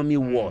economy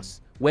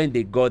was when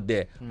they got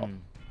there.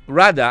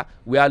 Rather,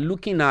 we are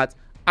looking at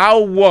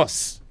how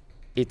worse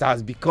it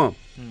has become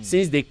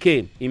since they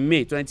came in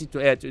May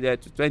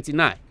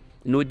 2029,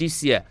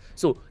 this year.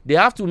 So they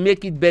have to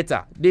make it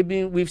better.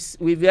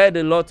 We've heard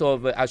a lot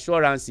of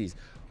assurances.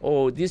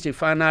 This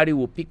refinery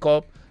will pick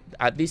up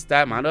at this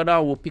time,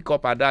 another will pick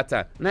up at that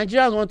time.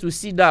 Nigerians want to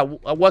see that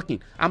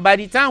working, and by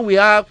the time we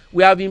have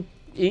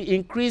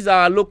increased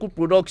our local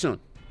production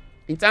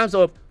in terms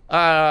of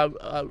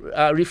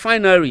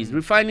refineries,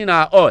 refining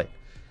our oil.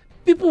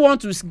 People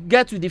want to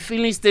get to the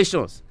filling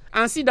stations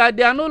and see that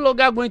they are no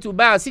longer going to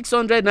buy at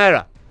 600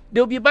 naira.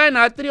 They will be buying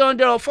at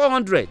 300 or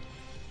 400.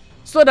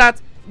 So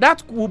that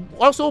will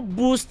also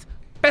boost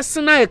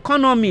personal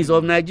economies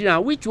of Nigeria,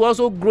 which will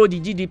also grow the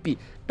GDP.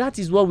 That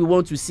is what we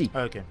want to see.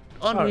 Okay.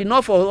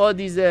 Enough of all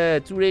these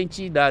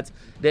turenchi that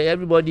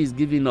everybody is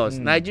giving us.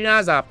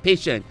 Nigerians are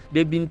patient.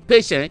 They've been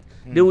patient.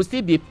 They will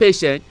still be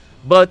patient,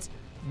 but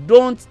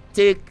don't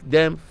take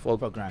them for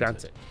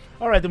granted.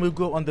 All right, then we'll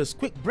go on this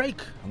quick break,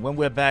 and when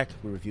we're back,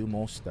 we'll review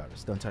more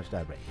stars. Don't touch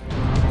that radio.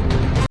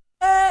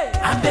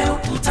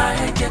 Abẹ́òkúta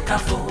ẹ jẹ́ ká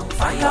fò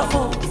fáyọ̀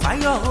hó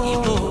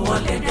ìbò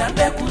wọlé dé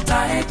Abẹ́òkúta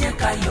ẹ jẹ́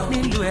ká yọ̀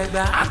nílùú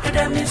Ẹ̀gbá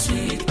Academy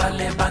Suite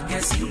balẹ̀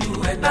bàgẹ́ sílùú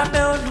Ẹ̀gbá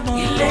lábẹ́ Olúmọ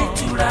ilé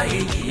ìtura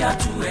èyí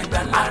àtú Ẹ̀gbá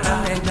lára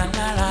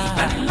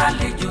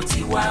ìgbanilálejò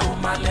tiwa ò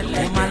máa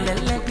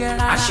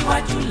lẹ́lẹ́gẹ́rẹ́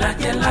aṣíwájú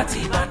lajẹ́ láti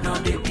Ìbàdàn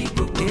débi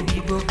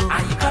gbogbo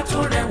àyíká tó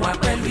rẹwà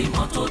pẹ̀lú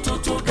ìmọ́tótó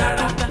tó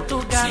gara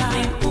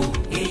swimming pool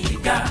èyí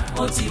ga ó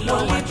ti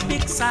lọ́wọ́jú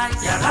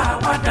yàrá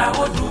àwàdà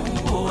ó dùn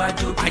ó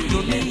àjòbí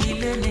ilé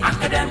ní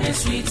Academy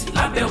Suite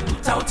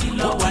lábẹ́òkúta ó ti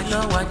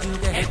lọ́wọ́jú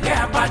ẹgbẹ́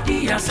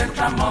Abadíyà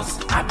Central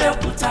Mosque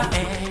Abẹ́òkúta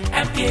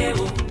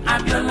MKO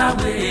Abiola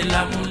Way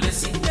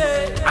lámúlẹ́sí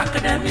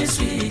Academy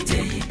Suite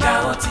èyí ga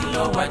ó ti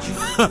lọ́wọ́jú.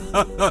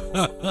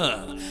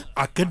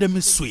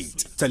 Academy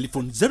Suite,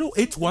 telephone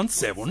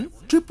 0817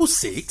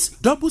 666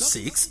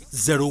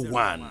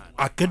 6601.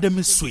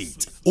 Academy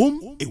Suite,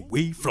 home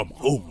away from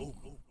home.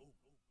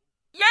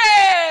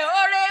 Yéè,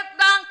 oore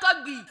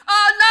gbáǹkọ́gbì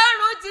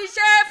Ọlọ́run ti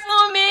ṣe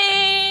fún mi.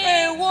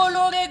 Èwo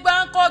lóore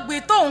gbáǹkọ́gbì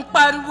tó ń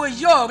pariwo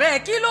yìí ọ̀rẹ́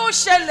kí ló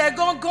ṣẹlẹ̀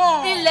gangan?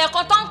 Ilẹ̀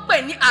kan tó ń pè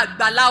ní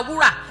Àgbàlá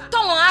Wúrà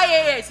tóun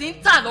IAS ń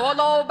tà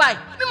lọ́wọ́lọ́wọ́ báyìí.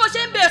 Bí mo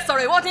ṣe ń bèèrè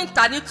sọ̀rọ̀ ìwọ́n ti ń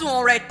tà ní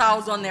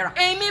 200,000 naira.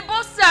 Èmi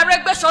Bọ́sẹ̀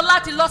Arẹ́gbẹ́ṣọlá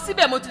ti lọ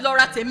síbẹ̀ mo ti lọ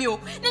ra tèmi o.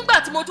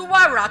 Nígbà tí mo tún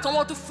wá rà tán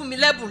wọ́n tún fún mi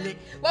lẹ́bùn lé.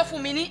 Wọ́n fún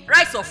mi ní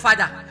rice of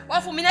father.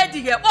 Wọ́n fún mi ní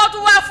ẹ̀dìyẹ. Wọ́n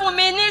tún wá fún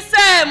mi ní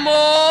sẹ̀mó.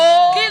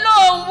 Kí ló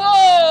ń wò?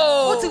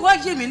 Ó ti wá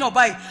yé mi náà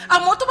báyìí.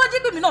 Àmọ́ tó bá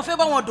jẹ́ pé mi náà fẹ́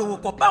bá wọn dòwò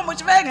pọ̀ báwo mo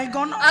ṣe fẹ́ rìn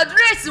gan-an.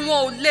 Àdírẹ́sì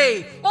wọn ò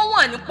lè. Wọ́n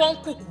wà ní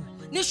Pọ́ńkùkù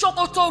ní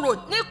Sokoto road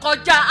ní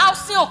kọjá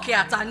housing òkè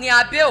àtà ní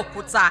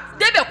Abẹ́òkúta.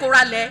 Débẹ̀ kó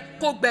ralẹ̀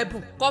kó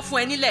gbẹ̀bùn kó fún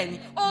ẹ nílẹ̀ ni.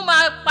 Ó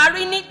máa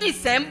parí ní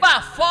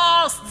December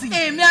 1st.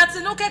 Èmi àti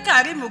Núkẹ́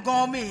Kàrímù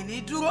gan mi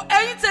ní dúró.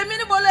 Ẹ̀yin tèmi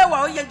níbo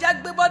lẹ́wà ó yẹ já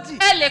gbé bọ́dì.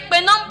 Ẹ lè pe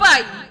nọ́mbà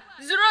yìí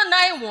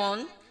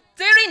 091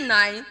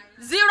 39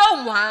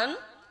 01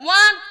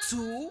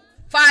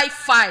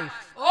 1255.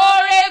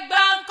 Oore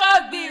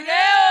gbáǹkọ́gbì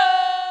rèé o.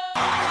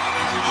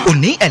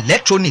 Òní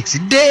electronics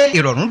dé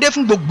ìrọ̀rùn dé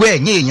fún gbogbo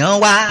ẹ̀yin èèyàn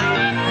wa.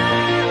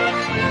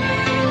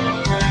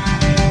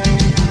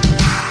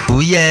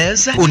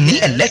 Yes, Òní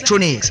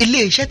electronics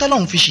ilé-iṣẹ́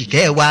tọ́lọ́run fi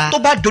ṣìkẹ́ wa tó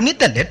bá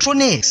donate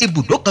electronics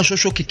ibùdó kan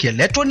ṣoṣo kìkì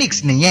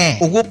electronics nìyẹn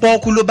owó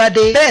pọ́ọ́kú ló bá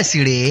dé bẹ́ẹ̀ sì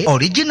rèé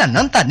original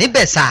náà ń tà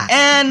níbẹ̀ sà.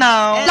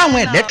 láwọn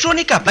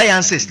electronic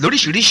appliances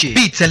lóríṣiríṣi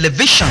bíi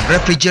television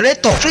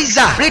refrigerator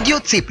freezer radio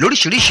tape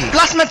lóríṣiríṣi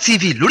plasma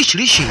tv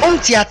lóríṣiríṣi home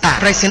theatre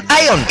pressing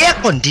iron air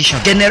condition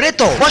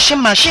generator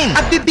washing machine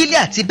abibili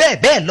àti bẹ́ẹ̀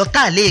bẹ́ẹ̀ lọ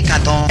tá a lè kà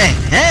tán.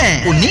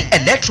 Òní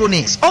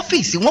electronics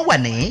ọ́fíìsì wọn wà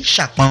ní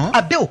Ṣàpọ́n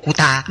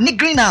Abẹ́òkúta ní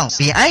greenhouse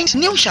behind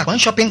New Ṣàpọ́n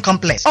shopping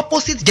complex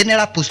opposite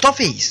general post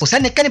office kò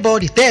sẹ́nikẹ́ni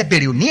bọ́ọ̀dì tẹ́ ẹ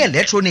bèrè Òní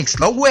electronics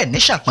lọ́wọ́ ẹ̀ ní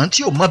Ṣàpọ́n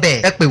tí ò mọ̀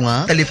bẹ́ẹ̀ ẹ pè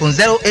wọ́n telephone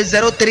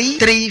 0803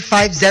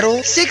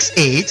 350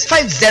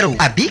 6850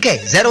 àbíkẹ́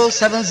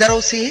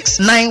 0706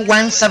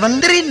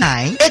 917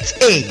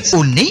 3988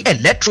 Òní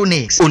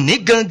electronics òní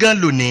gangan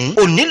lónìí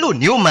òní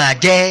lónìí ó máa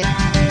jẹ́.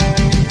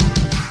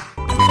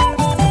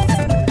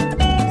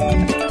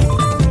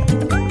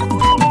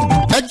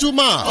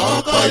 Ẹjúmọ́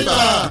ọkọ ibà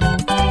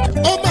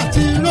ó mà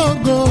ti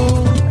rògo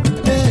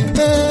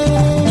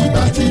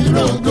ibà ti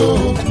rògo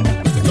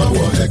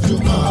lọ́wọ́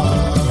Ẹjúmọ́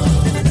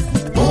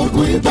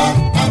oògùn ibà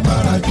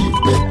àmàràjì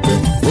pépé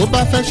ó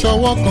bá fẹ́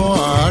ṣọwọ́ kan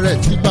àárẹ̀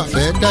tí bá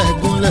fẹ́ dá ẹ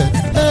gúnlẹ̀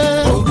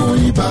oògùn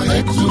ibà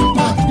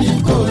Ẹjúmọ́ ní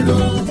kòló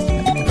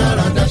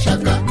dáradá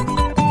ṣáká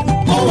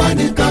ó wà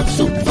ní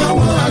capsule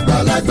fáwọn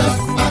àgbàlagbà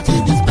àti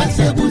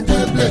dispensable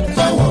tablet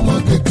fáwọn ọmọ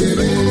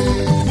kékeré.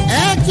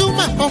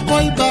 Ẹjúmọ́ ọkọ̀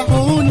ibà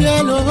òun ni ẹ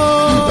lò ó.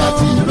 Ibà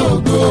ti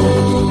rògo.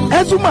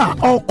 Ẹjúmọ́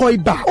ọkọ̀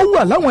ibà ó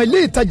wà láwọn ilé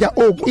ìtajà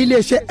oògùn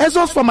iléeṣẹ́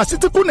Ezos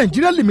Pharmaceutical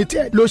Nigeria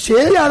Limited ló ṣe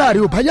é. Bí ara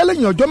rẹ̀ ò bá yá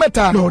lẹ́yìn ọjọ́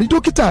mẹ́ta lọ rí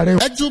dókítà rẹ̀.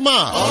 Ẹjúmọ́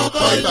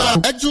ọkọ̀ ibà.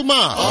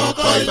 Ẹjúmọ́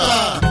ọkọ̀ ibà.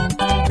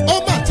 Ó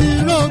mà ti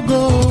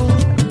rògo.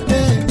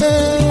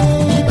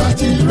 Ibà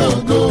ti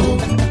rògo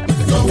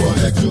lọ́wọ́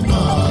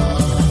Ẹjúmọ́.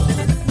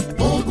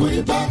 Oògùn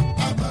ibà.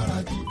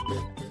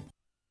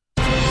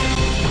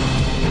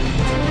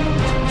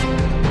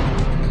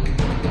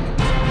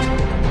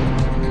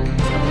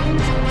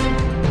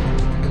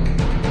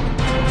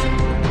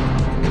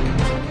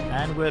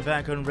 We're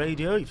back on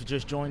radio. If you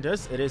just joined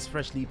us, it is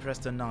Freshly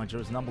Pressed on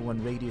Nigeria's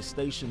 #1 radio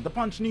station. The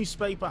Punch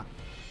newspaper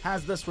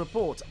has this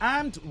report.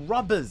 Armed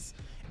robbers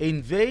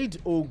invade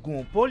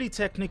Ogun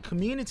Polytechnic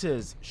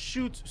communities,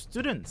 shoot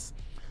students.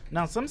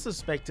 Now, some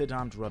suspected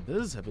armed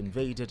robbers have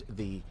invaded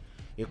the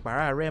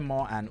Ikpara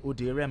Remo and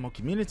Ode Remo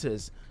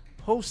communities,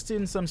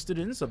 hosting some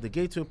students of the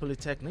Gateway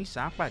Polytechnic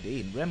Sapade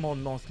in Remo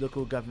North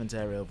local government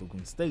area of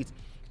Ogun State,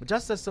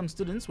 just as some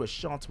students were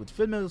shot with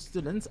female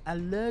students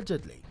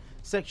allegedly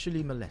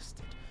sexually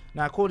molested.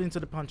 Now, according to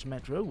the Punch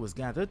Metro, it was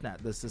gathered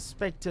that the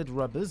suspected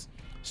robbers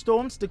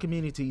stormed the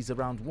communities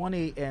around 1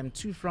 a.m.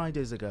 2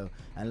 Fridays ago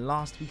and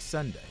last week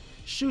Sunday,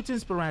 shooting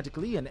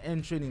sporadically and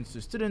entering into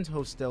student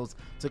hostels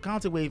to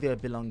cart away their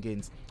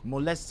belongings,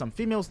 molest some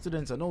female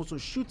students and also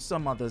shoot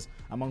some others,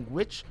 among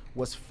which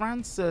was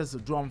Frances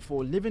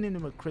Drumford living in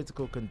a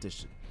critical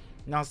condition.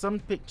 Now, some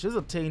pictures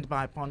obtained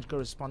by Punch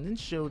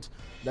correspondents showed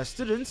that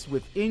students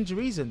with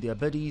injuries in their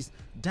bodies,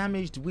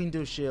 damaged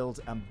window shells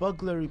and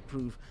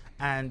burglary-proof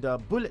and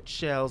bullet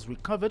shells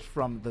recovered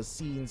from the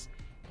scenes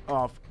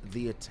of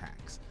the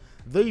attacks.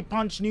 The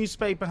Punch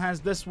newspaper has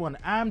this one: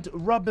 armed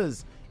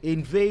robbers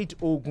invade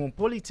Ogun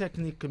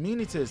Polytechnic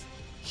communities,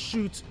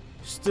 shoot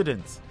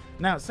students.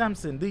 Now,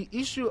 Samson, the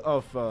issue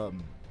of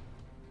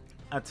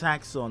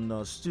attacks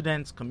on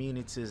students'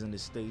 communities in the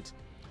state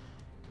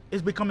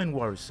is becoming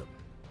worrisome.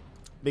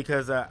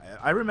 Because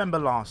I remember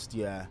last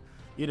year,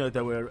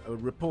 there were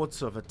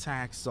reports of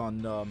attacks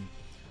on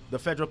the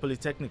Federal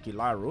Polytechnic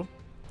Ilaro,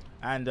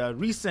 and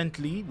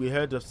recently we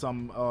heard of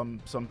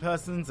some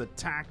persons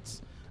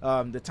attacked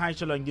the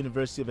Taishalang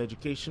University of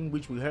Education,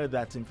 which we heard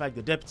that in fact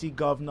the deputy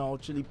governor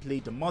actually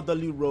played a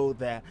motherly role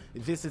there,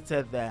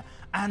 visited there,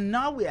 and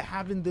now we are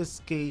having this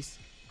case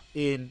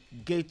in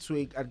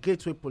Gateway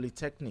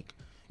Polytechnic,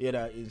 in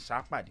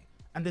Shakpadi.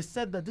 And they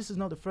said that this is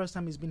not the first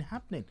time it's been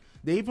happening.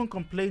 They even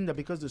complained that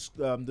because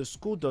the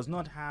school does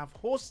not have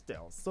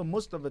hostels, so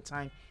most of the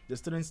time the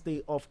students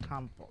stay off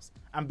campus.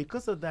 And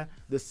because of that,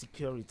 the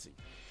security.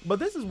 But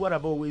this is what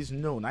I've always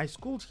known. I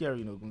schooled here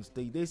in Ogun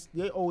State.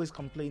 They always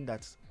complain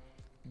that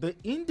the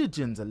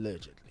indigents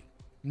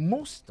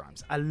most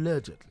times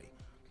allegedly,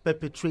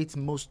 perpetrate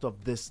most of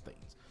these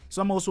things.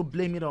 Some also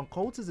blame it on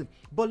cultism.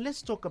 But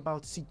let's talk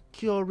about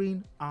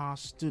securing our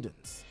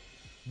students.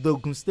 The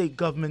Ogun State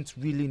government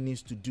really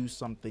needs to do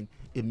something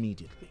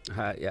immediately.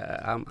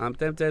 I'm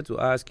tempted to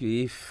ask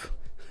you if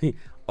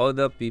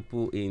other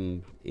people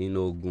in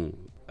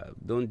Ogun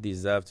don't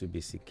deserve to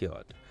be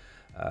secured.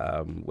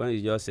 When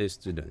you just say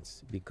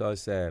students,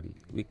 because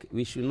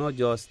we should not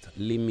just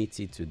limit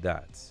it to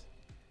that.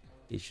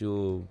 It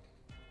should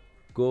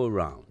go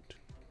around.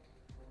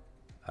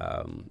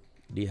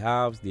 The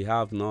haves, the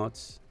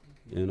have-nots,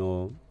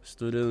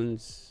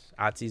 students,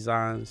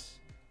 artisans,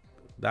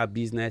 that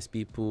business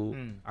people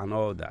and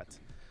all that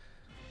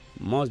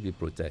must be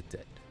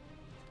protected,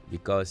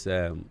 because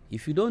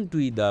if you don't do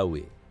it that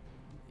way,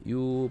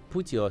 you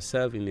put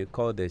yourself in a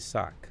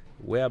cul-de-sac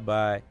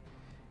whereby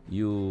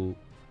you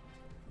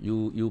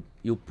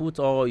put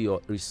all your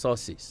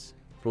resources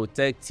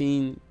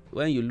protecting.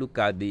 When you look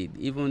at the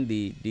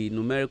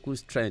numerical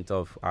strength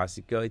of our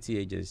security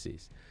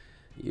agencies,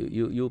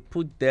 you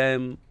put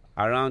them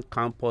around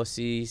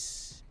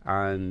campuses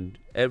and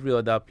every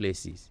other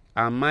places,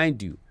 and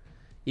mind you,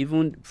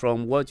 even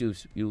from what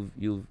you've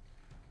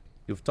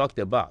talked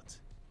about,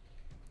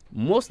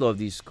 most of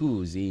the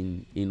schools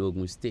in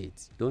Ogun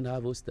State don't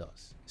have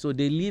hostels, so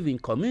they live in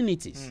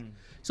communities.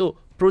 So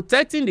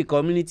protecting the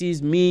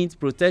communities means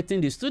protecting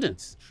the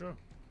students. Sure.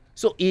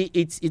 So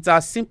it's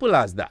as simple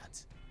as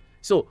that.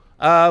 So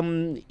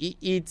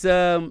it's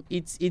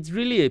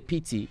really a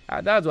pity.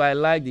 That's why I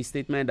like the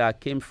statement that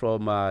came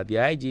from the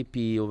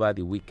IGP over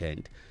the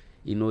weekend.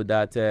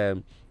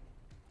 That.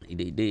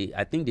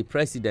 I think the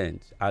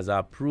president has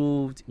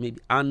approved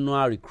maybe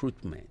annual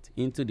recruitment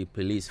into the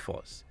police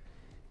force.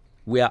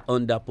 We are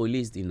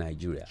under-policed in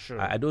Nigeria. Sure.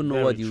 I don't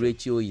know what the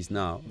ratio is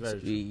now.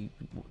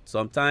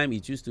 Sometimes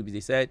it used to be,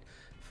 they said,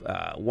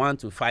 1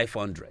 to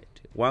 500.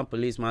 One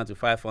policeman to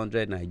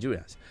 500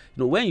 Nigerians.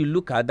 When you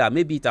look at that,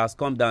 maybe it has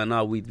come down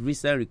now with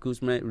recent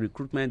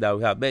recruitment that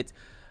we have. But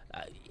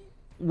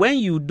when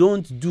you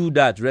don't do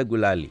that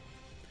regularly,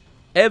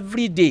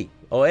 every day,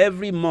 or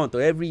every month,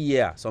 or every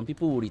year, some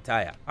people will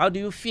retire. How do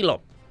you fill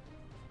up?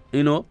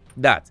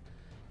 That.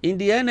 In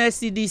the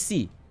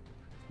NSCDC,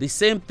 the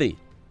same thing.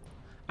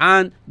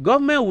 And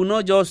government will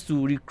not just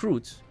to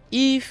recruit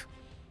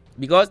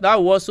because that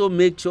will also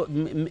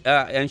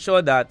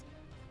ensure that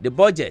the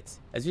budget,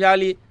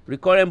 especially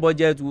recurrent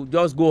budget, will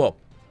just go up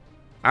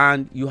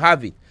and you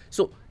have it.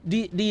 So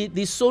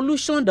the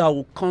solution that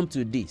will come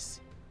to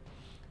this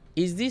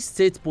is this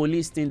state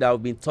police thing that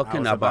we've been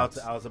talking about.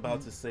 I was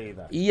about to say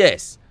that.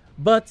 Yes.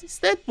 But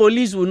state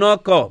police will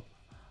not come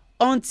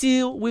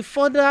until we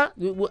further,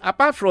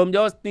 apart from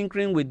just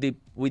tinkering with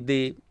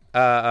the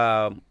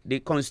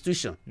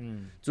constitution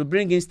to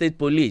bring in state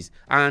police.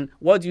 And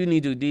what do you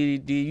need to do?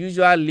 The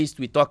usual list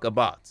we talk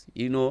about,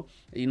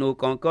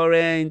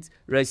 concurrent,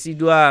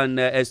 residual, and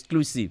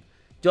exclusive.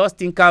 Just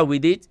tinker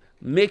with it.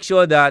 Make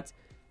sure that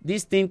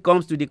this thing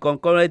comes to the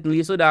concurrent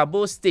list so that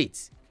both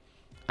states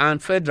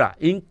and federal,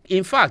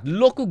 in fact,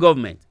 local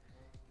government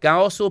can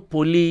also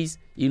police,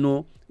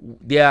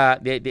 their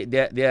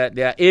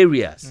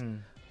areas.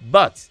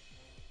 But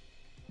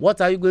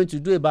what are you going to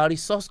do about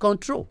resource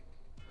control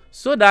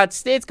so that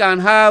states can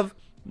have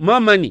more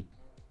money?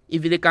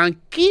 If they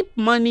can keep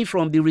money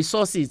from the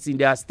resources in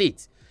their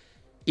state,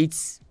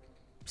 it's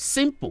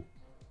simple,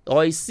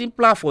 or it's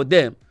simpler for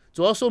them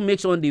to also make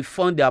sure they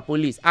fund their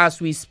police. As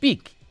we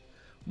speak,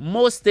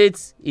 most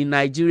states in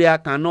Nigeria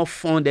cannot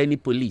fund any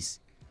police.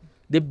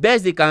 The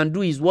best they can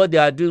do is what they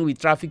are doing with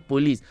traffic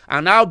police.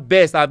 And how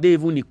best have they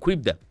even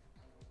equipped them?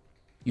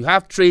 You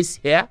have Trace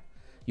here.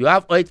 You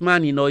have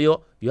Oitman in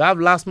Oyo. You have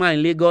Last Man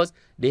in Lagos.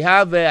 They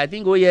have, I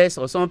think, OES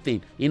or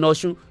something in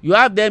Osun. You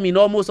have them in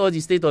almost all the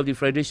states of the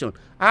Federation.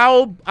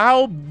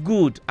 How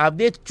good have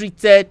they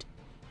treated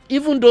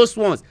even those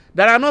ones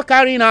that are not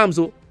carrying arms?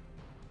 Oh?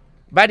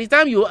 By the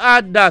time you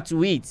add that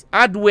to it,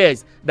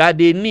 hardwares that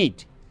they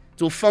need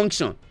to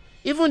function,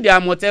 even the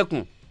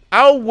Amotekun,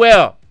 how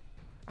well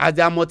has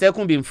the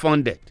Amotekun been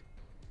funded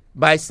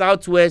by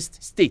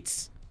Southwest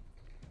states?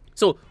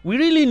 So we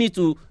really need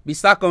to be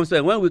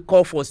circumspect when we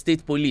call for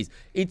state police.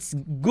 It's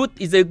good.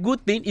 It's a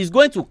good thing. It's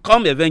going to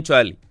come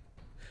eventually.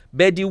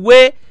 But the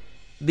way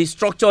the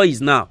structure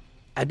is now,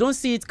 I don't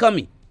see it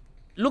coming.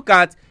 Look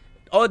at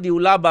all the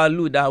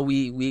ulabalu that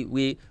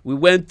we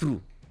went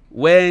through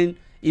when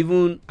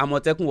even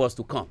Amotekun was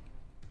to come.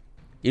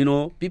 You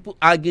know, people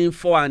arguing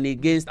for and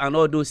against and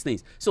all those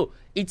things. So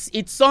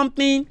it's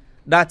something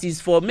that is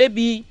for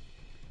maybe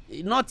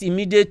not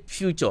immediate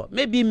future,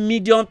 maybe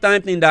medium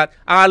time thing that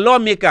our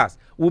lawmakers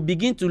will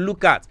begin to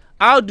look at.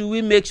 How do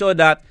we make sure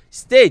that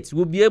states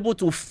will be able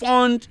to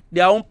fund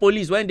their own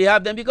police when they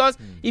have them? Because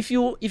if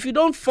you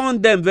don't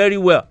fund them very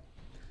well,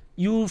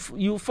 you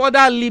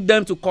further lead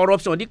them to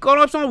corruption. The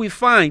corruption we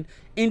find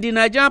in the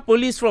Nigerian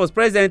police force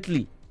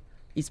presently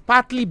is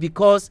partly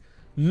because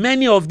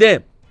many of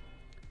them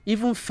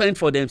even fend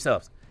for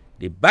themselves.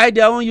 They buy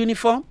their own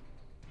uniform,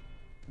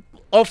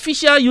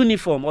 official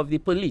uniform of the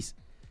police.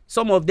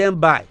 Some of them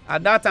buy.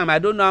 At that time, I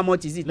don't know how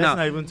much is it now.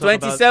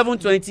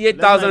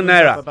 28,000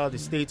 naira. About the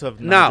state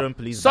of now,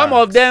 police some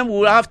barracks. of them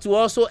will have to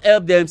also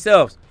help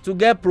themselves to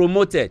get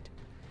promoted.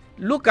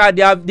 Look at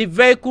the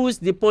vehicles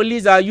the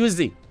police are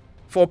using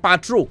for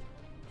patrol.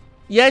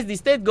 Yes, the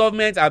state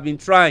government have been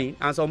trying,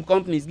 and some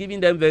companies giving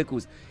them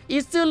vehicles.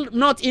 It's still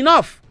not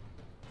enough.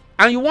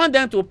 And you want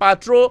them to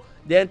patrol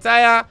the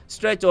entire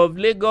stretch of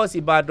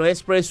Lagos-Ibadan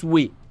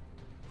Expressway.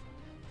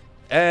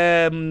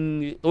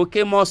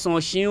 Okemo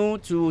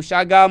Sonshin to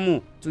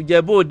Shagamu to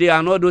Jebode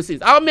and all those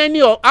things. How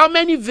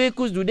many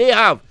vehicles do they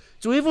have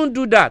to even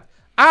do that?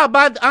 How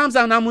about arms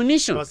and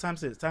ammunition? Well,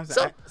 Samson,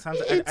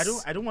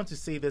 I don't want to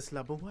say this,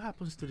 but what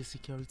happens to the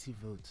security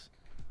vote?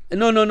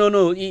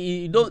 No.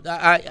 You don't.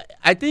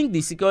 I think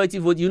the security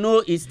vote,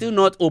 is still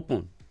not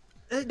open.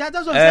 That's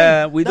what I'm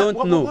saying. We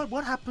don't know.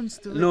 What happens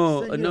to it?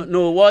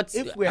 No. What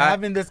if we're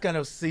having this kind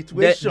of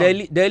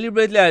situation?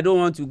 Deliberately, I don't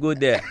want to go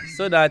there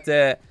so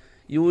that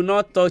you will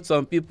not touch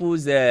some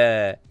people's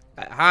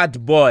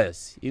hard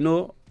boils. Let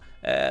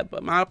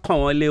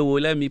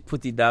me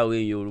put it that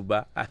way in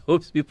Yoruba. I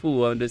hope people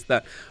will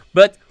understand.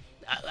 But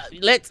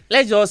let's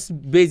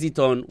just base it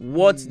on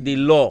what the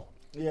law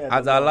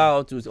has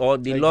allowed to, or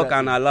the law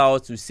can allow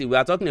us to see. We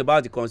are talking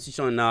about the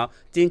constitution now,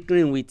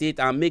 tinkering with it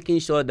and making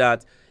sure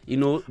that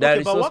there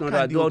is what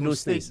can the Ogun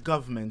State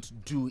government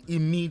do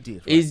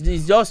immediately?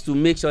 It's just to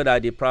make sure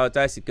that they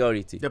prioritize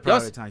security. Just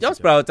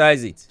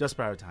prioritize it. Just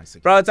prioritize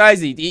security.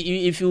 Prioritize it.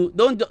 If you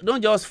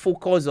don't just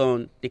focus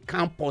on the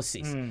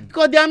campuses,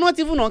 because they are not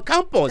even on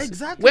campus.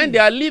 Exactly. When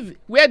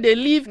where they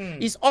live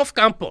is off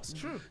campus.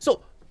 True.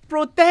 So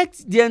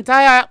protect the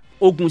entire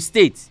Ogun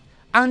State,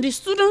 and the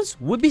students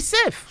will be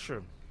safe.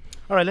 Sure.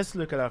 All right, let's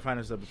look at our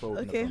final step before we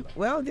Okay.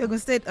 Well, the Ogun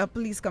State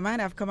Police Command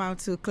have come out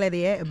to clear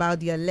the air about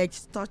the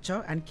alleged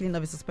torture and killing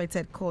of a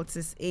suspected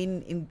Curtis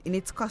in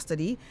its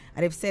custody,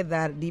 and they've said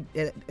that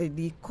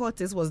the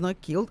Curtis was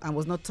not killed and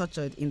was not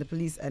tortured in the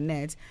police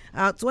net.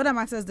 To other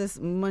matters this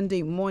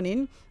Monday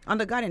morning, on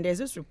The Guardian, there's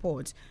this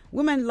report: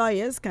 women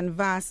lawyers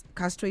canvass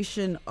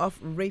castration of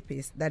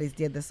rapists. That is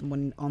there this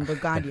morning on The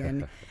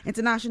Guardian.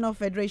 International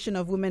Federation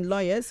of Women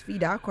Lawyers,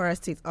 FIDA, Kwara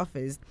State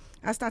Office,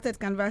 has started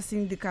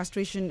canvassing the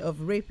castration of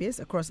rapists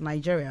across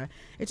Nigeria.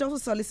 It also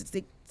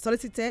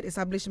solicited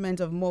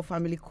establishment of more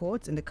family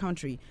courts in the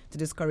country to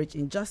discourage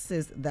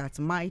injustice that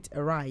might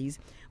arise.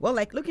 Well,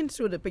 like looking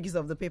through the pages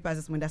of the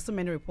papers, when there's so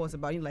many reports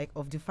about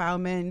of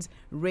defilements,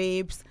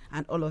 rapes,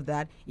 and all of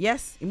that.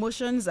 Yes,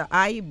 emotions are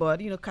high, but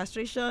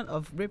castration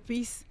of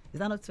rapists, is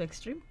that not too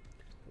extreme?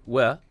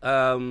 Well,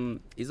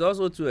 it's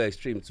also too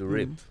extreme to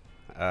rape.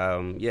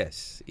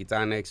 Yes, it's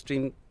an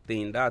extreme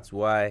thing. That's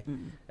why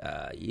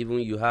even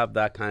you have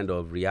that kind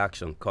of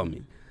reaction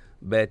coming.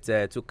 But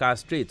to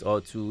castrate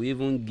or to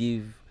even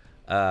give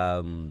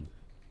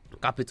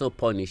capital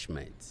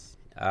punishment,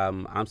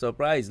 I'm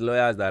surprised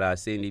lawyers that are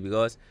saying it,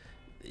 because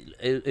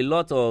a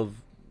lot of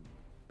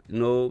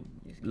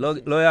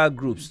lawyer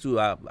groups too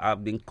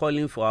have been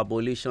calling for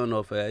abolition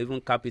of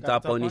even capital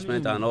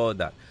punishment and all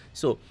that.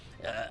 So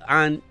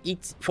and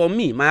it's, for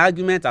me, my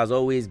argument has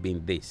always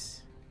been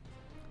this: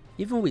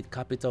 even with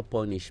capital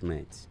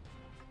punishment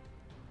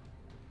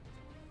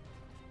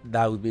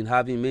that we've been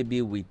having,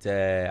 maybe with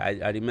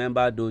I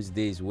remember those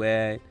days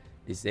where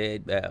they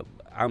said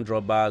armed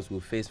robbers will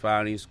face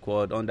firing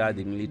squad under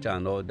the military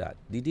and all that.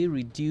 Did they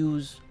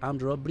reduce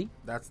armed robbery?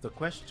 That's the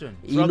question.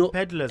 Drug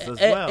peddlers as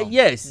well.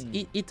 Yes,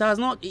 it has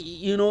not.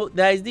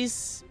 There is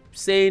this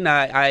saying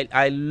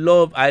I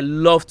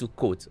love to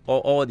quote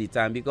all the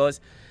time, because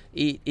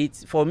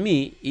it's for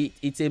me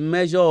it's a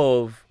measure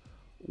of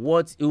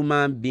what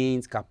human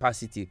beings'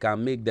 capacity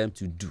can make them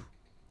to do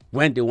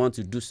when they want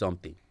to do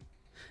something.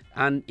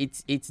 And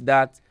it's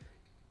that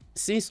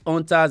since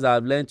hunters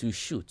have learned to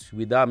shoot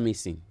without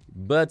missing,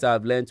 birds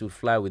have learned to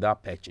fly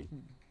without perching.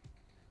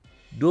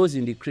 Those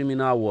in the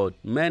criminal world,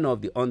 men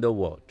of the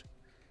underworld,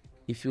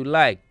 if you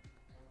like,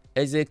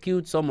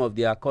 execute some of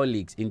their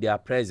colleagues in their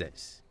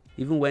presence,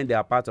 even when they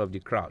are part of the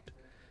crowd.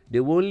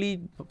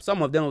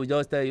 Some of them will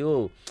just tell you,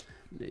 oh,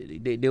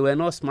 they were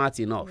not smart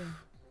enough.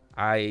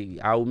 I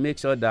will make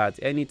sure that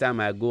anytime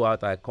I go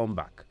out, I come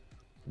back.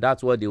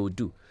 That's what they will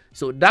do.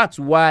 So that's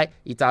why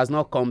it has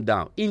not come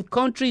down. In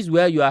countries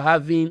where you are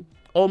having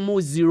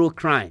almost zero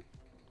crime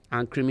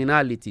and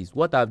criminalities,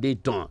 what have they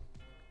done?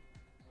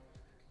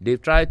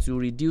 They've tried to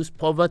reduce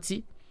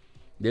poverty.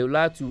 They would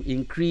like to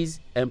increase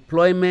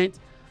employment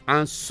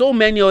and so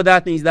many other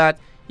things that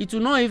it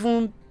will not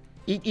even,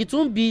 it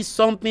won't be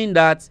something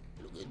that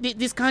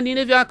the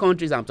Scandinavian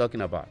countries I'm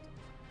talking about.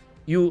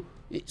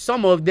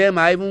 Some of them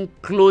are even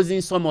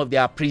closing some of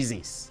their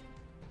prisons.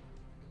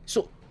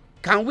 So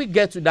can we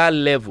get to that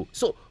level?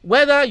 So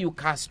whether you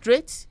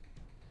castrate,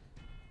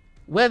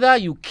 whether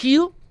you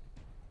kill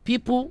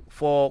people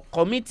for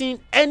committing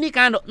any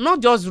kind of, not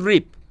just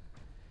rape,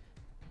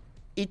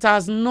 it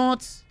has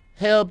not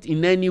helped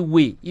in any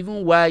way,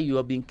 even while you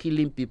have been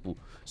killing people.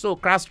 So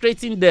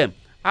castrating them,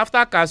 after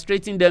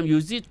castrating them, you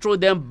still throw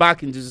them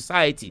back into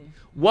society.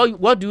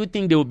 What do you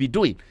think they will be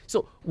doing?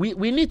 So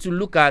we need to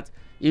look at,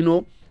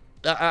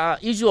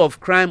 issue of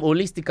crime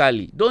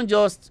holistically. Don't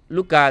just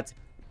look at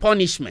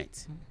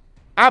punishment.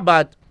 How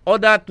about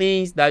other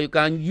things that you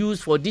can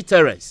use for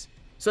deterrence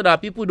so that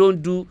people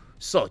don't do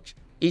such?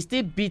 It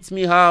still beats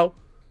me how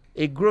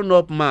a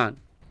grown-up man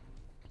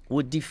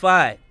would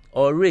defy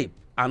or rape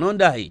an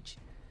underage.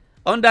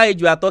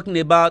 Underage, we are talking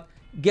about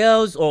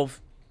girls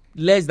of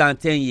less than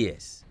 10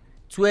 years,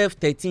 12,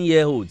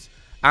 13-year-olds,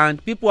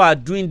 and people are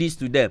doing this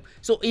to them.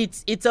 So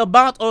it's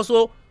about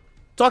also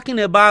talking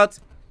about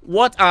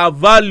what our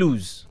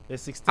values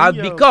have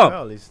become.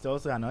 Girl is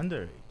also an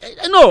underage.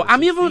 No,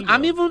 I'm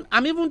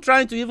even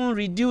trying to even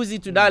reduce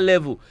it to that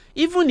level.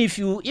 Even if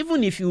you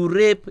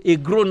rape a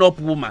grown-up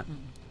woman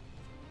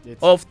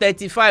of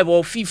 35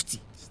 or 50,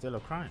 it's still a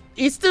crime.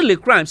 It's still a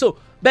crime. So,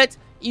 but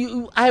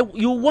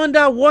you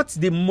wonder what's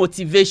the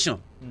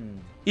motivation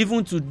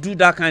even to do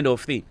that kind of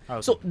thing. Okay.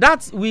 So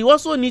that's, we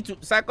also need to,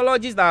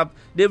 psychologists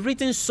they've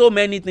written so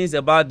many things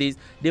about this,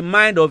 the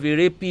mind of a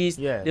rapist,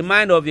 the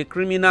mind of a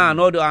criminal and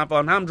all the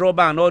armed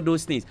robber and all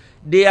those things.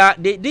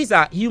 These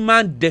are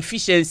human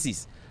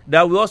deficiencies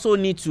that we also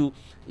need to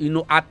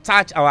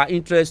attach our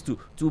interest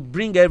to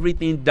bring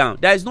everything down.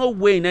 There is no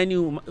way in any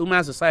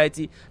human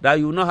society that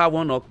you will not have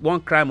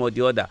one crime or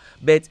the other,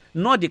 but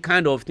not the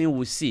kind of thing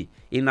we see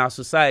in our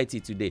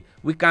society today.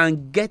 We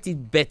can get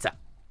it better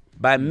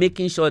by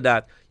making sure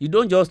that you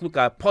don't just look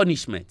at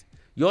punishment,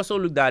 you also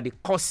look at the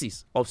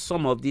causes of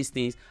some of these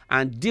things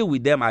and deal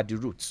with them at the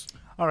roots.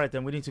 All right,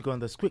 then we need to go on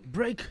this quick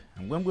break,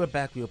 and when we're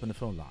back, we open the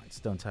phone lines.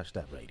 Don't touch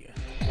that radio.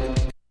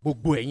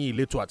 gbogbo ẹ̀yin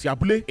ìletò àti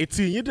abúlé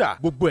etí yín dà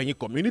gbogbo ẹ̀yin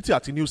community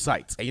àti new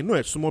site ẹ̀yin náà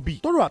ẹ̀ súnmọ́ bí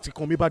tọ́rọ̀ àti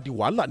kan mi bá di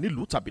wàhálà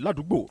nílùú tàbí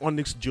ládùúgbò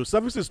Onyx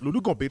Geoservices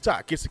lolúgàn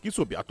bẹ́tà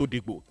késìkísòbí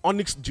àtòdégbò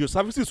Onyx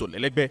Geoservices ò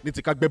lẹ́lẹ́gbẹ́ ní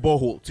ti ká gbẹ́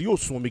borehole tí yóò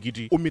sun omi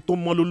gidi omi tó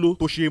mọ́ lóló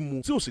tó ṣe é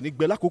mu tí ò sì ní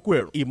gbẹ lákòókò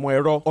ẹ̀rùn ìmọ̀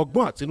ẹ̀rọ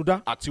ọgbọ́n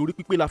àtinúdá àti orí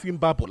pípé la fi ń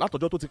bá bọ̀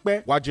látọjọ́ tó ti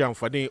pẹ́ wá jẹ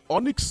àǹfààní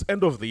Onyx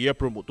end of the year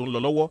promo tó ń lọ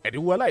lọ́wọ́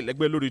ẹ̀dínwó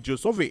aláìlẹ́gbẹ́ lórí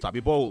geosurvey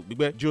tàbí borehole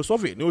gbígbẹ́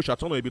geosurvey ni ó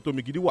ṣàtọ́nà ibi tó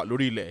mi gidi wà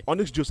lórí ilẹ̀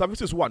Onyx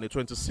Geoservices wà ní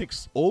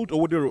 26 Old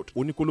Owode Road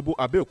Oníkólóbó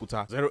Abẹ́òkúta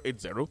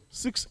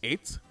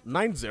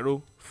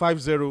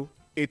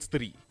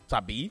 08068905083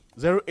 tàbí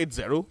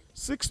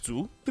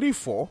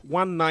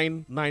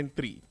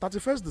 08062341993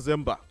 31st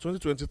December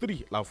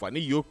 2023 làǹfààní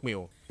yóò pin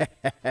o.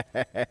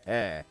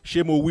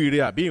 ṣé mo wíire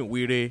àbí ń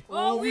wíire.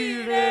 ó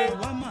wíire.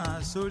 wọ́n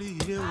máa sórí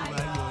ilé òwò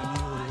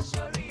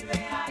ayọ̀ ni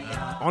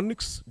o.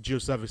 Onyx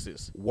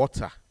Geoservices,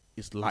 water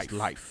is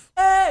life.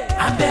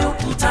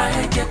 Abẹ́òkúta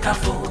ẹ jẹ́ ká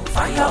fò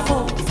fáyọ̀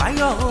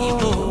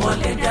ìbò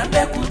wọlé dé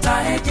Abẹ́òkúta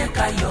ẹ jẹ́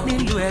ká yọ̀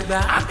nílùú Ẹ̀gbá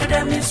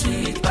Academy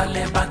Suite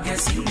balẹ̀ bàgẹ́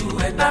sílùú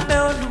Ẹ̀gbá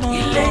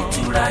ilé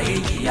ìtura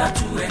èyí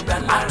àtú Ẹ̀gbá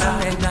lára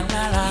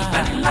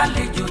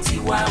ìgbanilálejò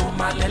tiwa ò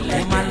máa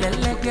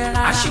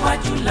lẹ́lẹ́gẹ́rẹ́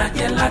aṣíwájú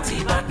lajẹ́ láti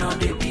Ìbàdàn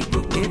débi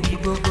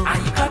gbogbo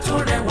àyíká tó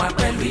rẹwà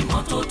pẹ̀lú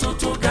ìmọ́tótó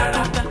tó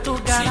gara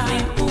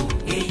swimming pool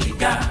èyí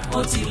ga ó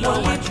ti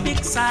lọ́wọ́jú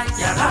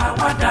yàrá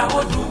àwàdà ó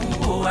dùn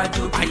ó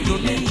àjòjì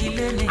ilé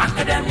ní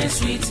Academy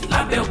Suite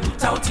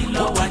l'Abẹ́òkúta ó ti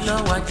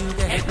lọ́wọ́jú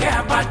ẹgbẹ́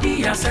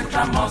Abadíyà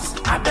Central Mosque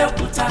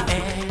Abẹ́òkúta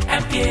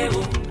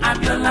MKO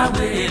Abiola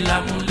wèrè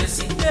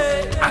lámúlẹ́sí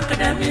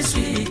Academy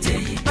Suite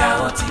èyí ga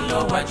ó ti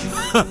lọ́wọ́jú.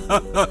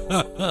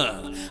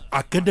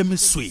 Academy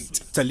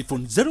Suite,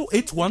 telephone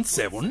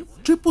 0817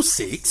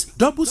 666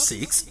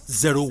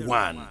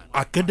 6601.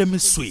 Academy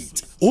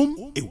Suite,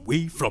 home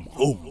away from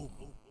home.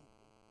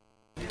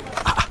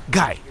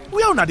 Guy,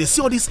 where una dey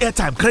see all this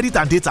airtime, credit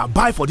and data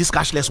buy for this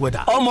cashless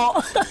weather? Omo,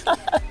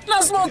 Na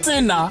small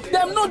thing na.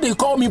 Dem no dey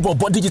call me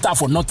Bobo Digital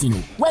for nothing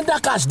o. When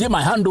that cash dey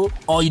my hand o,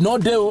 or e no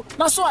dey o,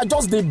 na so I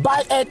just dey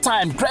buy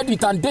airtime,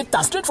 credit and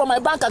data straight from my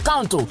bank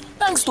account o.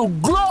 Thanks to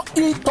Glow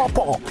e-Top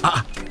Up.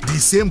 The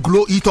same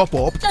Glow e-Top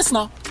Up? Yes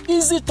na.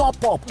 Easy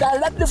top up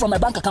directly from my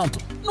bank account.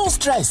 No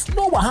stress,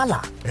 no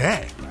wahala.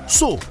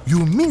 So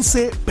you mean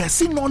say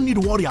person no need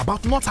worry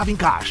about not having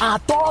cash?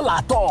 At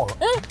all.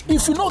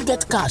 If you no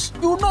get cash,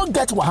 you no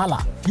get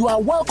wahala. You are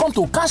welcome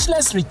to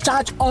cashless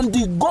recharge on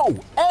the go,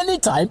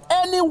 anytime,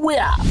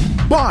 anywhere.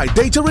 Buy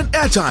data and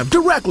airtime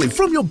directly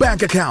from your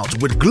bank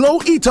account with Glow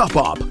e-Top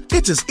Up.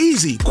 It is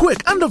easy,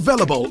 quick, and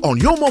available on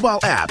your mobile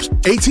apps,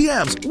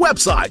 ATMs,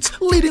 websites,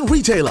 leading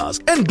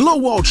retailers, and Glow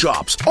World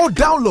shops. Or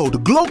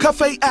download Glow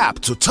Cafe app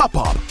to top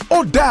up,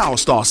 or dial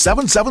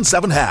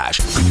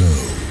 *777#.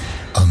 Glow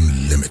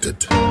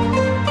Unlimited.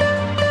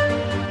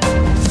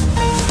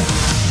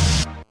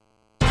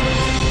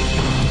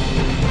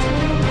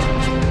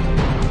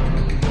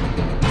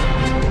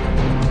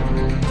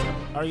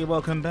 Are you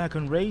welcome back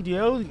on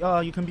radio?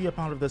 You can be a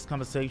part of this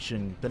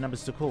conversation. The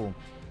numbers to call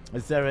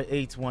is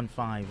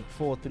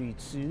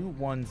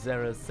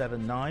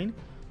 0815-432-1079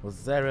 or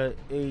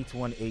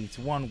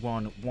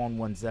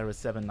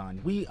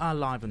 0818-111079. We are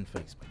live on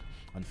Facebook.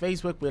 On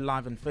Facebook, we're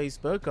live on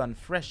Facebook on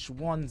Fresh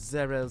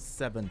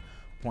 107.9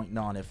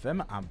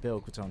 FM at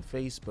Belkuta on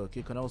Facebook.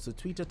 You can also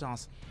tweet at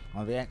us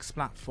on the X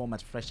platform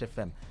at Fresh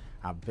FM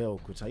at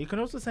Belkuta. You can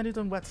also send it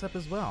on WhatsApp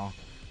as well.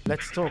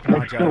 Let's talk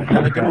now, Jerry.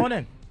 Hello, good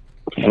morning.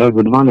 Hello,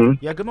 good morning.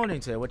 Yeah, good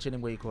morning, sir. What's your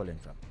name? Where are you calling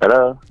from?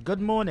 Hello.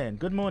 Good morning.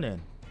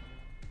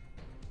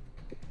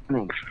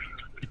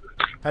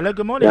 Hello,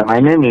 good morning. Yeah, my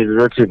name is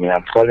Rotimi.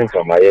 I'm calling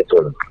from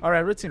Ayetoro. All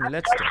right, Rotimi,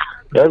 let's talk.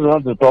 Just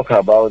want to talk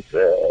about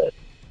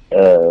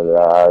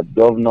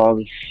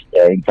governor's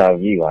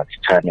interview at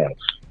channels.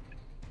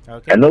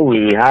 Okay. I know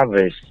we have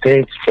a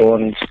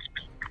state-owned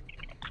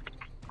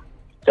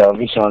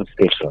television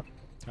station.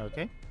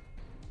 Okay.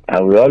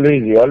 And we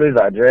always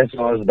address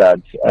us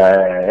that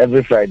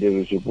every Friday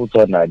we should put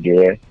on a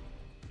day.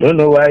 Don't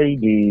know why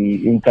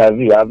the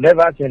interview. I've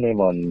never seen him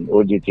on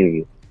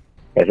OGTV,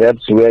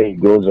 except where he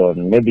goes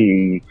on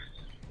maybe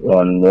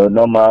on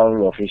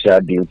normal official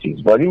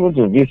duties. But even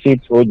to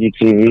visit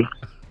OGTV,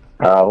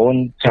 our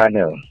own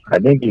channel, I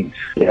think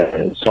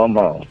it's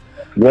somehow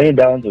going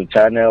down to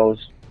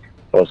channels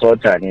for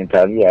such an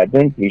interview. I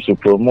think we should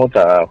promote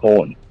our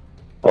own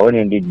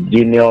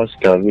indigenous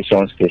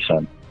television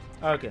station.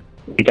 Okay.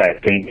 Which I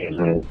think is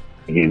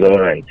all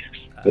right.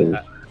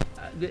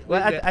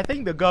 Well, I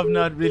think the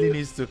governor really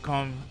needs to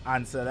come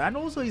answer that. And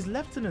also his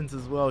lieutenants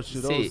as well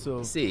should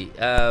also...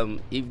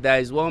 if there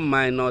is one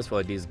minus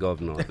for this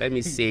governor, let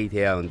me say it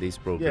here on this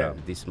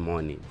program this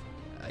morning.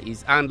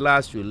 His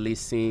handlers should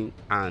listen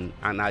and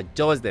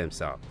adjust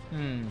themselves.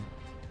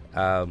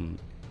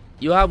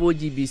 You have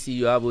OGBC,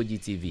 you have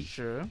OGTV.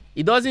 Sure.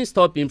 It doesn't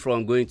stop him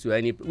from going to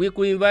any... We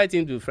could invite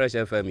him to Fresh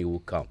FM, he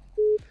will come.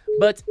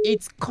 But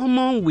it's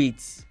common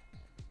with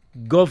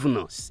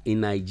governors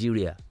in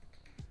Nigeria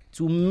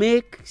to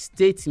make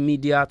state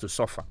media to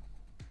suffer.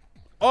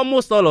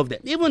 Almost all of them.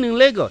 Even in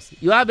Lagos,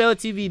 you have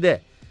LTV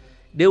there.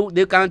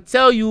 They can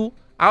tell you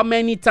how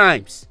many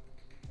times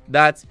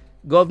that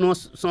Governor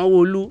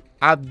Sanwo-Olu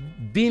have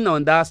been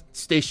on that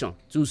station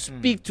to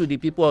speak to the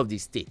people of the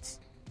state.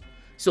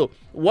 So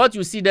what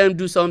you see them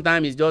do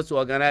sometimes is just to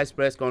organize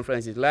press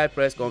conferences, live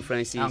press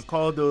conferences. And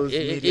call those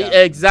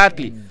media.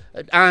 Exactly.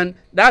 And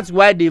that's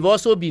why they've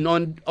also been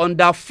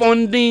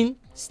underfunding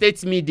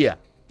state media,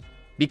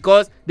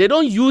 because they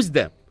don't use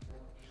them.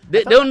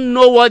 They don't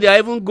know what they are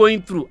even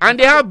going through. And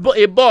they have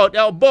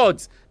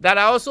boards that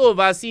are also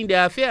overseeing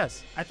their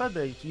affairs. I thought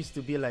there used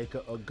to be like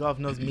a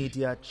governor's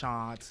media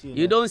chart.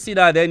 You don't see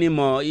that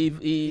anymore.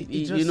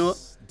 It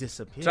just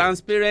disappeared.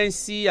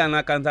 Transparency and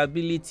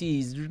accountability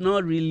is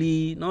not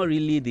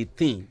really the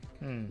thing.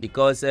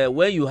 Because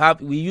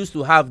we used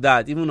to have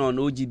that even on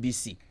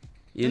OGBC.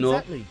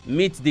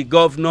 Meet the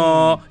governor,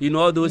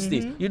 all those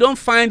things. You don't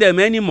find them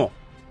anymore.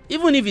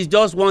 Even if it's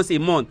just once a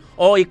month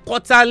or a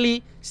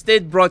quarterly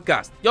state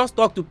broadcast, just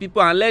talk to people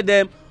and let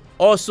them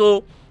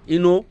also,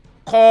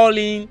 call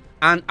in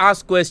and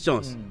ask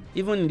questions.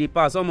 Even in the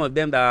past, some of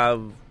them that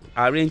have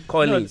arranged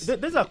callings. No,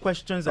 those are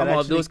questions some that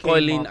of those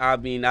callings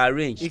have been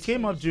arranged. It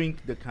came up during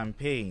the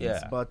campaigns,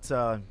 but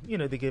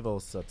they gave all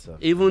sorts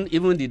of. Even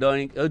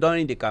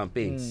during the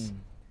campaigns.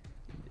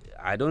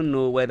 I don't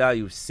know whether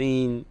you've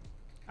seen.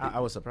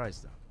 I was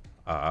surprised though.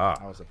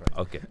 I was surprised.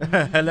 Okay.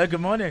 Hello, good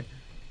morning.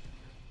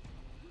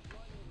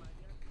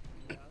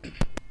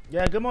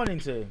 Yeah, good morning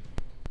to you.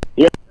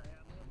 Yeah.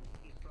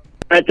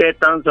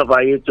 Thanks of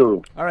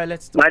Ayetoro. All right,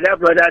 let's talk. My dear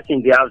brothers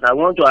in the house, I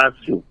want to ask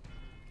you,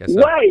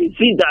 why is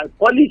it that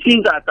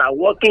policies that are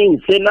working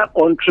in saner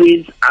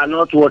countries are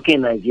not working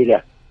in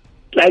Nigeria?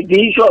 Like the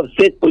issue of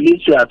state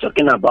police we are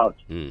talking about.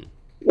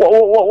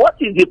 What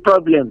is the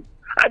problem?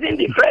 I think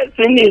the first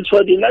thing is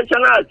for the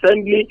National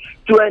Assembly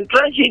to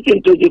entrench it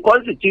into the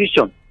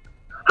Constitution.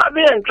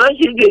 Having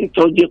entrenched it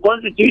into the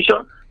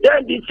Constitution,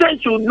 then the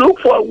state should look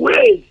for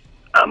ways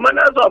and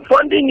manners of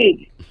funding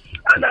it.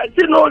 And I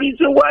see no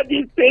reason why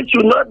this state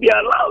should not be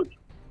allowed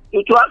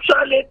to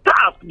actually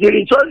tap the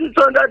resources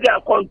under their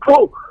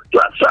control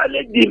to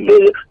actually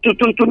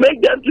to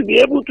make them to be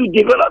able to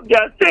develop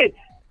their state.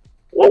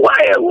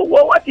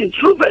 What is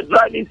true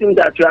federalism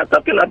that you are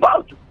talking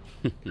about?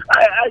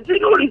 I see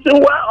no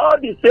reason why all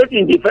the states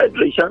in the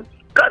federation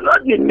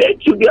cannot be made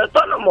to be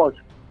autonomous.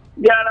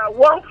 There are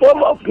one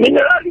form of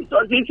mineral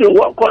resources in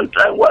one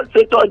country and one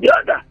state or the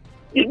other.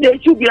 They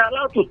should be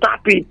allowed to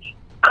tap it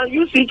and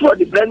use it for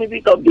the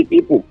benefit of the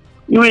people.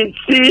 You will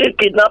see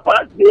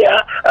kidnappers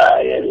there,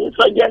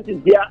 insurgents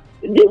there.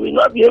 They will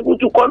not be able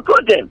to control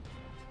them.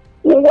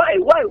 Why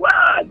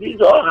are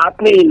these all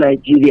happening in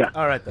Nigeria?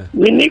 All right then.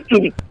 We need to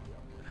be.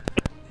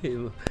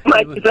 Even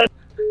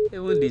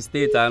the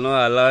states are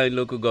not allowing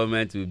local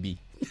government to be.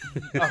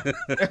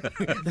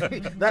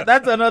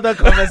 That's another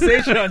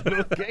conversation.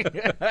 Okay.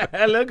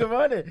 Hello, good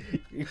morning.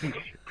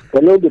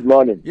 Hello, good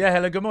morning. Yeah,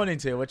 hello, good morning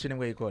to you. What's your name?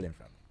 Where you calling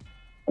from?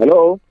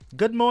 Hello.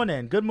 Good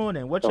morning. Good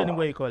morning. What's your name?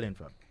 Where you calling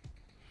from?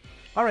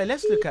 All right,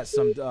 let's look at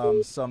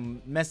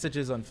some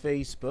messages on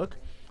Facebook.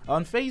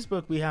 On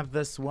Facebook, we have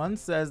this one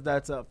says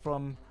that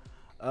from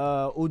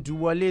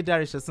Oduwale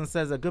Darishason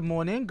says, good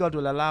morning. God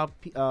will allow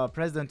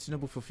President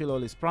Tinubu fulfill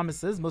all his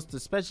promises, most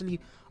especially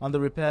on the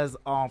repairs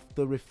of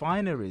the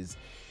refineries.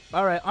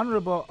 All right,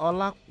 Honorable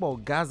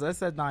Olakpo Gaza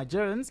said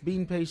Nigerians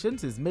being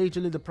patient is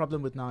majorly the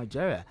problem with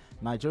Nigeria.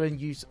 Nigerian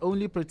youths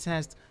only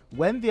protest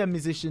when their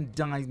musician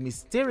dies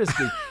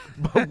mysteriously,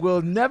 but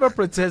will never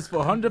protest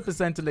for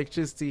 100%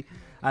 electricity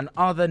and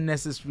other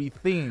necessary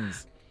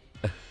things.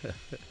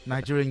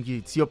 Nigerian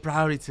youths, your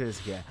priorities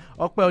here.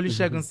 Okpe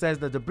Olusegun says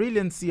that the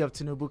brilliancy of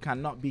Tinubu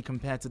cannot be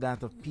compared to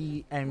that of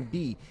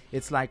PMB.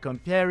 It's like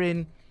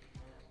comparing.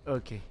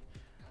 Okay.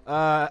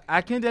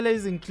 Akindele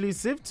is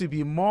inclusive to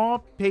be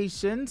more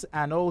patient,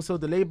 and also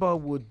the Labour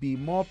would be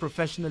more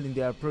professional in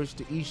their approach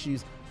to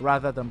issues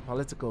rather than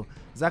political.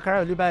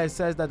 Zachariah Olibaye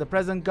says that the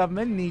present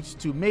government needs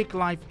to make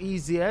life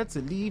easier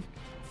to live.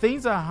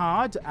 Things are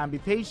hard, and be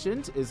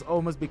patient is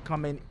almost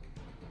becoming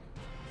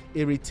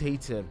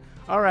irritative.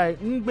 All right,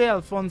 Ngbe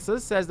Alfonso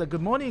says that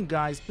good morning,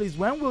 guys. Please,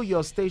 when will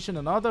your station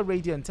and other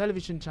radio and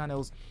television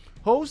channels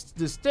host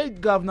the state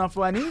governor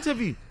for an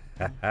interview?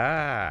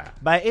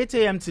 By 8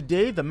 a.m.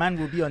 today, the man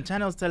will be on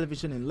Channels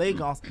Television in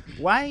Lagos.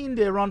 Why in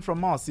they run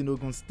from us in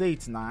Ogun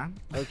State now?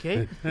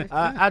 Okay.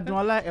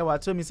 Adnola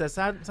Ewatomi says,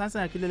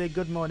 Sansan Akilele,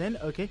 good morning.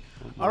 Okay.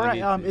 All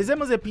right.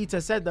 Ezemoze Peter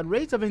said the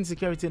rate of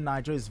insecurity in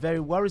Nigeria is very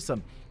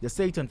worrisome. The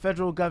state and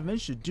federal government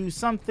should do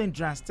something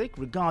drastic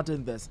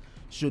regarding this.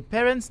 Should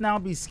parents now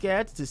be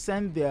scared to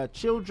send their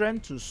children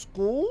to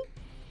school?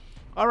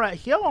 All right,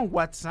 here on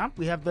WhatsApp,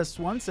 we have this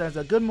one says,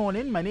 good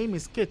morning, my name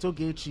is Kate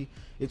Ogechi.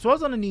 It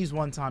was on the news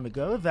one time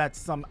ago that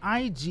some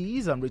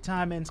IGs and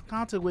retirements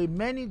cart away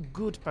many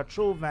good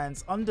patrol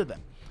vans under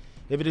them.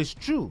 If it is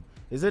true,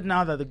 is it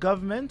now that the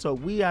government or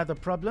we are the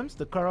problems?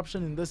 The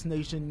corruption in this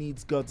nation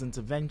needs God's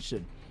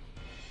intervention.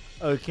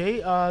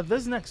 Okay,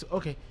 this next,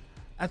 okay,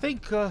 I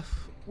think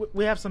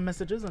we have some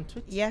messages on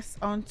Twitter. Yes,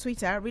 on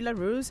Twitter, Rila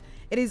Rose.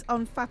 It is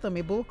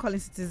unfathomable calling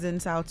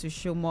citizens out to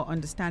show more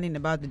understanding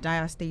about the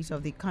dire state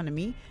of the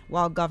economy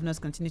while governors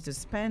continue to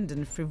spend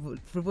on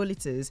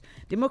frivolities.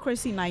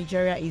 Democracy in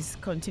Nigeria is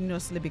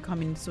continuously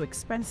becoming so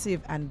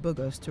expensive and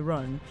bogus to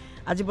run.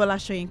 Ajibola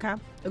Shoyinka,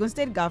 Ogun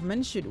State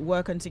government should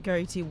work on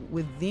security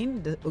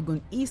within the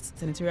Ogun East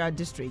Senatorial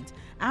District.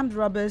 Armed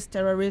robbers,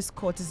 terrorists,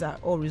 courts are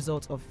all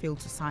results of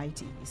failed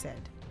society, he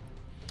said.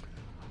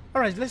 All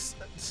right, let's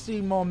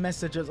see more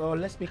messages or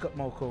let's pick up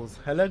more calls.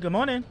 Hello, good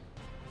morning.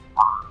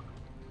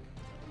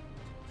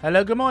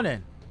 Hello, good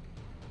morning.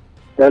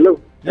 Hello.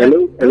 Yeah,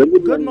 Hello. Hello.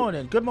 Good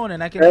morning. Good morning.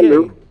 I can hear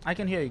you. I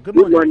can hear you. Good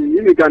morning.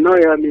 You cannot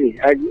hear me.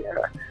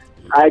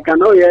 I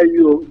cannot hear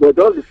you, but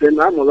all the same,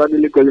 I'm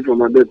already calling from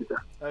Abedita.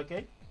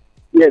 Okay.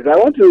 Yes, I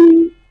want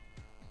to.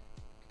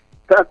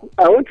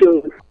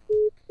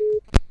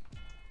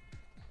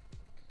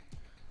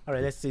 All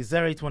right, let's see.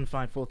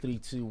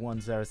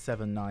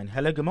 0815-432-1079.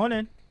 Hello, good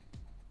morning.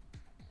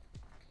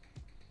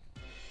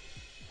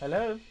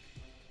 Hello.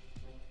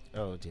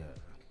 Oh dear.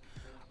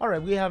 All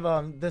right, we have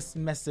this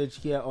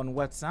message here on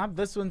WhatsApp.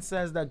 This one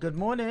says that good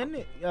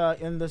morning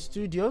in the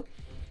studio.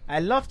 I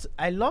love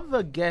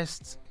the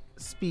guest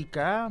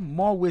speaker.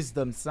 More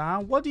wisdom, sir.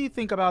 What do you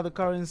think about the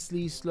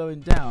currency slowing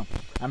down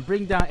and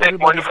bring down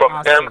everybody's money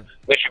from them?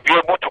 They should be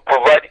able to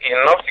provide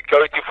enough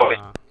security for it.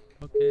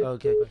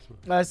 Okay.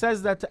 It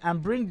says that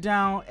and bring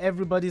down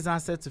everybody's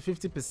assets to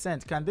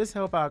 50%. Can this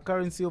help our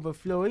currency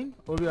overflowing?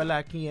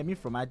 Oriola Akinyemi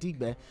from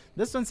Adigbe.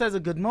 This one says,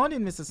 good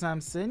morning, Mr.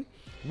 Sampson.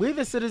 We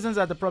the citizens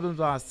are the problems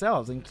of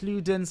ourselves,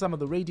 including some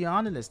of the radio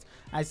analysts.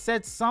 I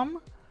said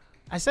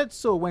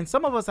so when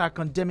some of us are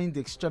condemning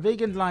the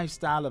extravagant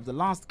lifestyle of the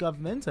last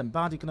government and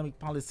bad economic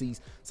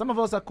policies. Some of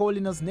us are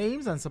calling us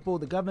names and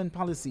support the government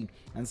policy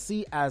and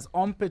see as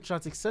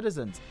unpatriotic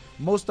citizens.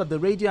 Most of the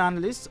radio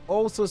analysts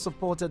also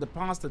supported the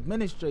past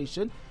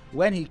administration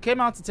when he came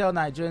out to tell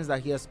Nigerians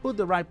that he has put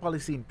the right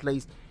policy in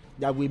place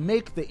that will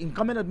make the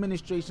incoming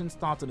administration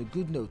start on a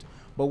good note.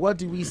 But what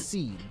do we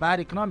see? Bad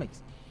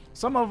economics.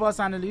 Some of us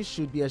analysts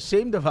should be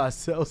ashamed of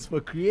ourselves for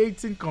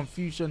creating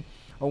confusion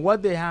on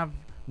what they have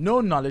no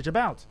knowledge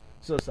about.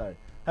 So sorry.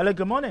 Hello,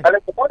 good morning. Hello,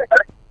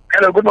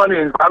 good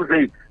morning.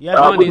 I'm Yeah,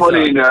 good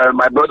morning,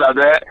 my brother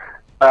there.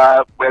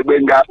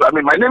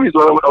 My name is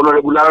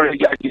Honorable Larry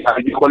Jackie.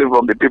 I'm calling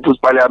from the People's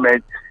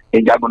Parliament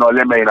in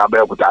Jagunoleme in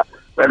Abeokuta.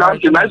 But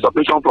that's a nice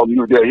submission from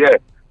you there, yeah.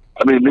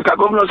 Mr.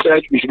 Governor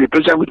said we should be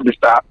patient with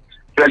Mr.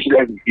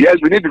 President. Yes,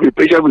 we need to be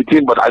patient with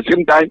him, but at the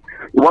same time,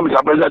 we want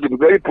Mr. President to be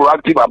very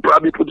proactive and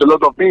probably put a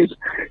lot of things,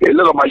 a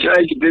lot of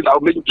machinery in place that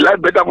will make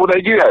life better for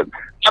Nigerians.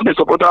 I'm a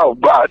supporter of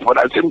bad, but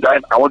at the same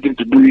time, I want him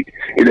to do it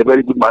in a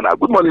very good manner.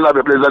 Good morning, have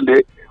a pleasant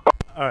day.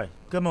 All right.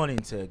 Good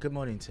morning, sir.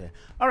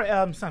 All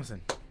right,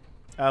 Samson.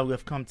 We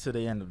have come to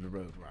the end of the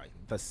road, right,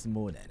 this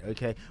morning,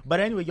 okay? But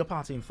anyway, your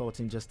party in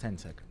 14, just 10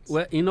 seconds.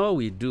 Well, in all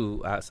we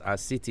do as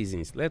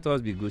citizens, let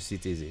us be good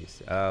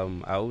citizens.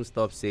 I won't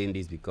stop saying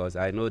this because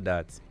I know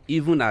that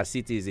even as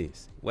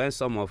citizens, when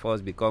some of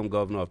us become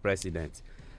governor or president,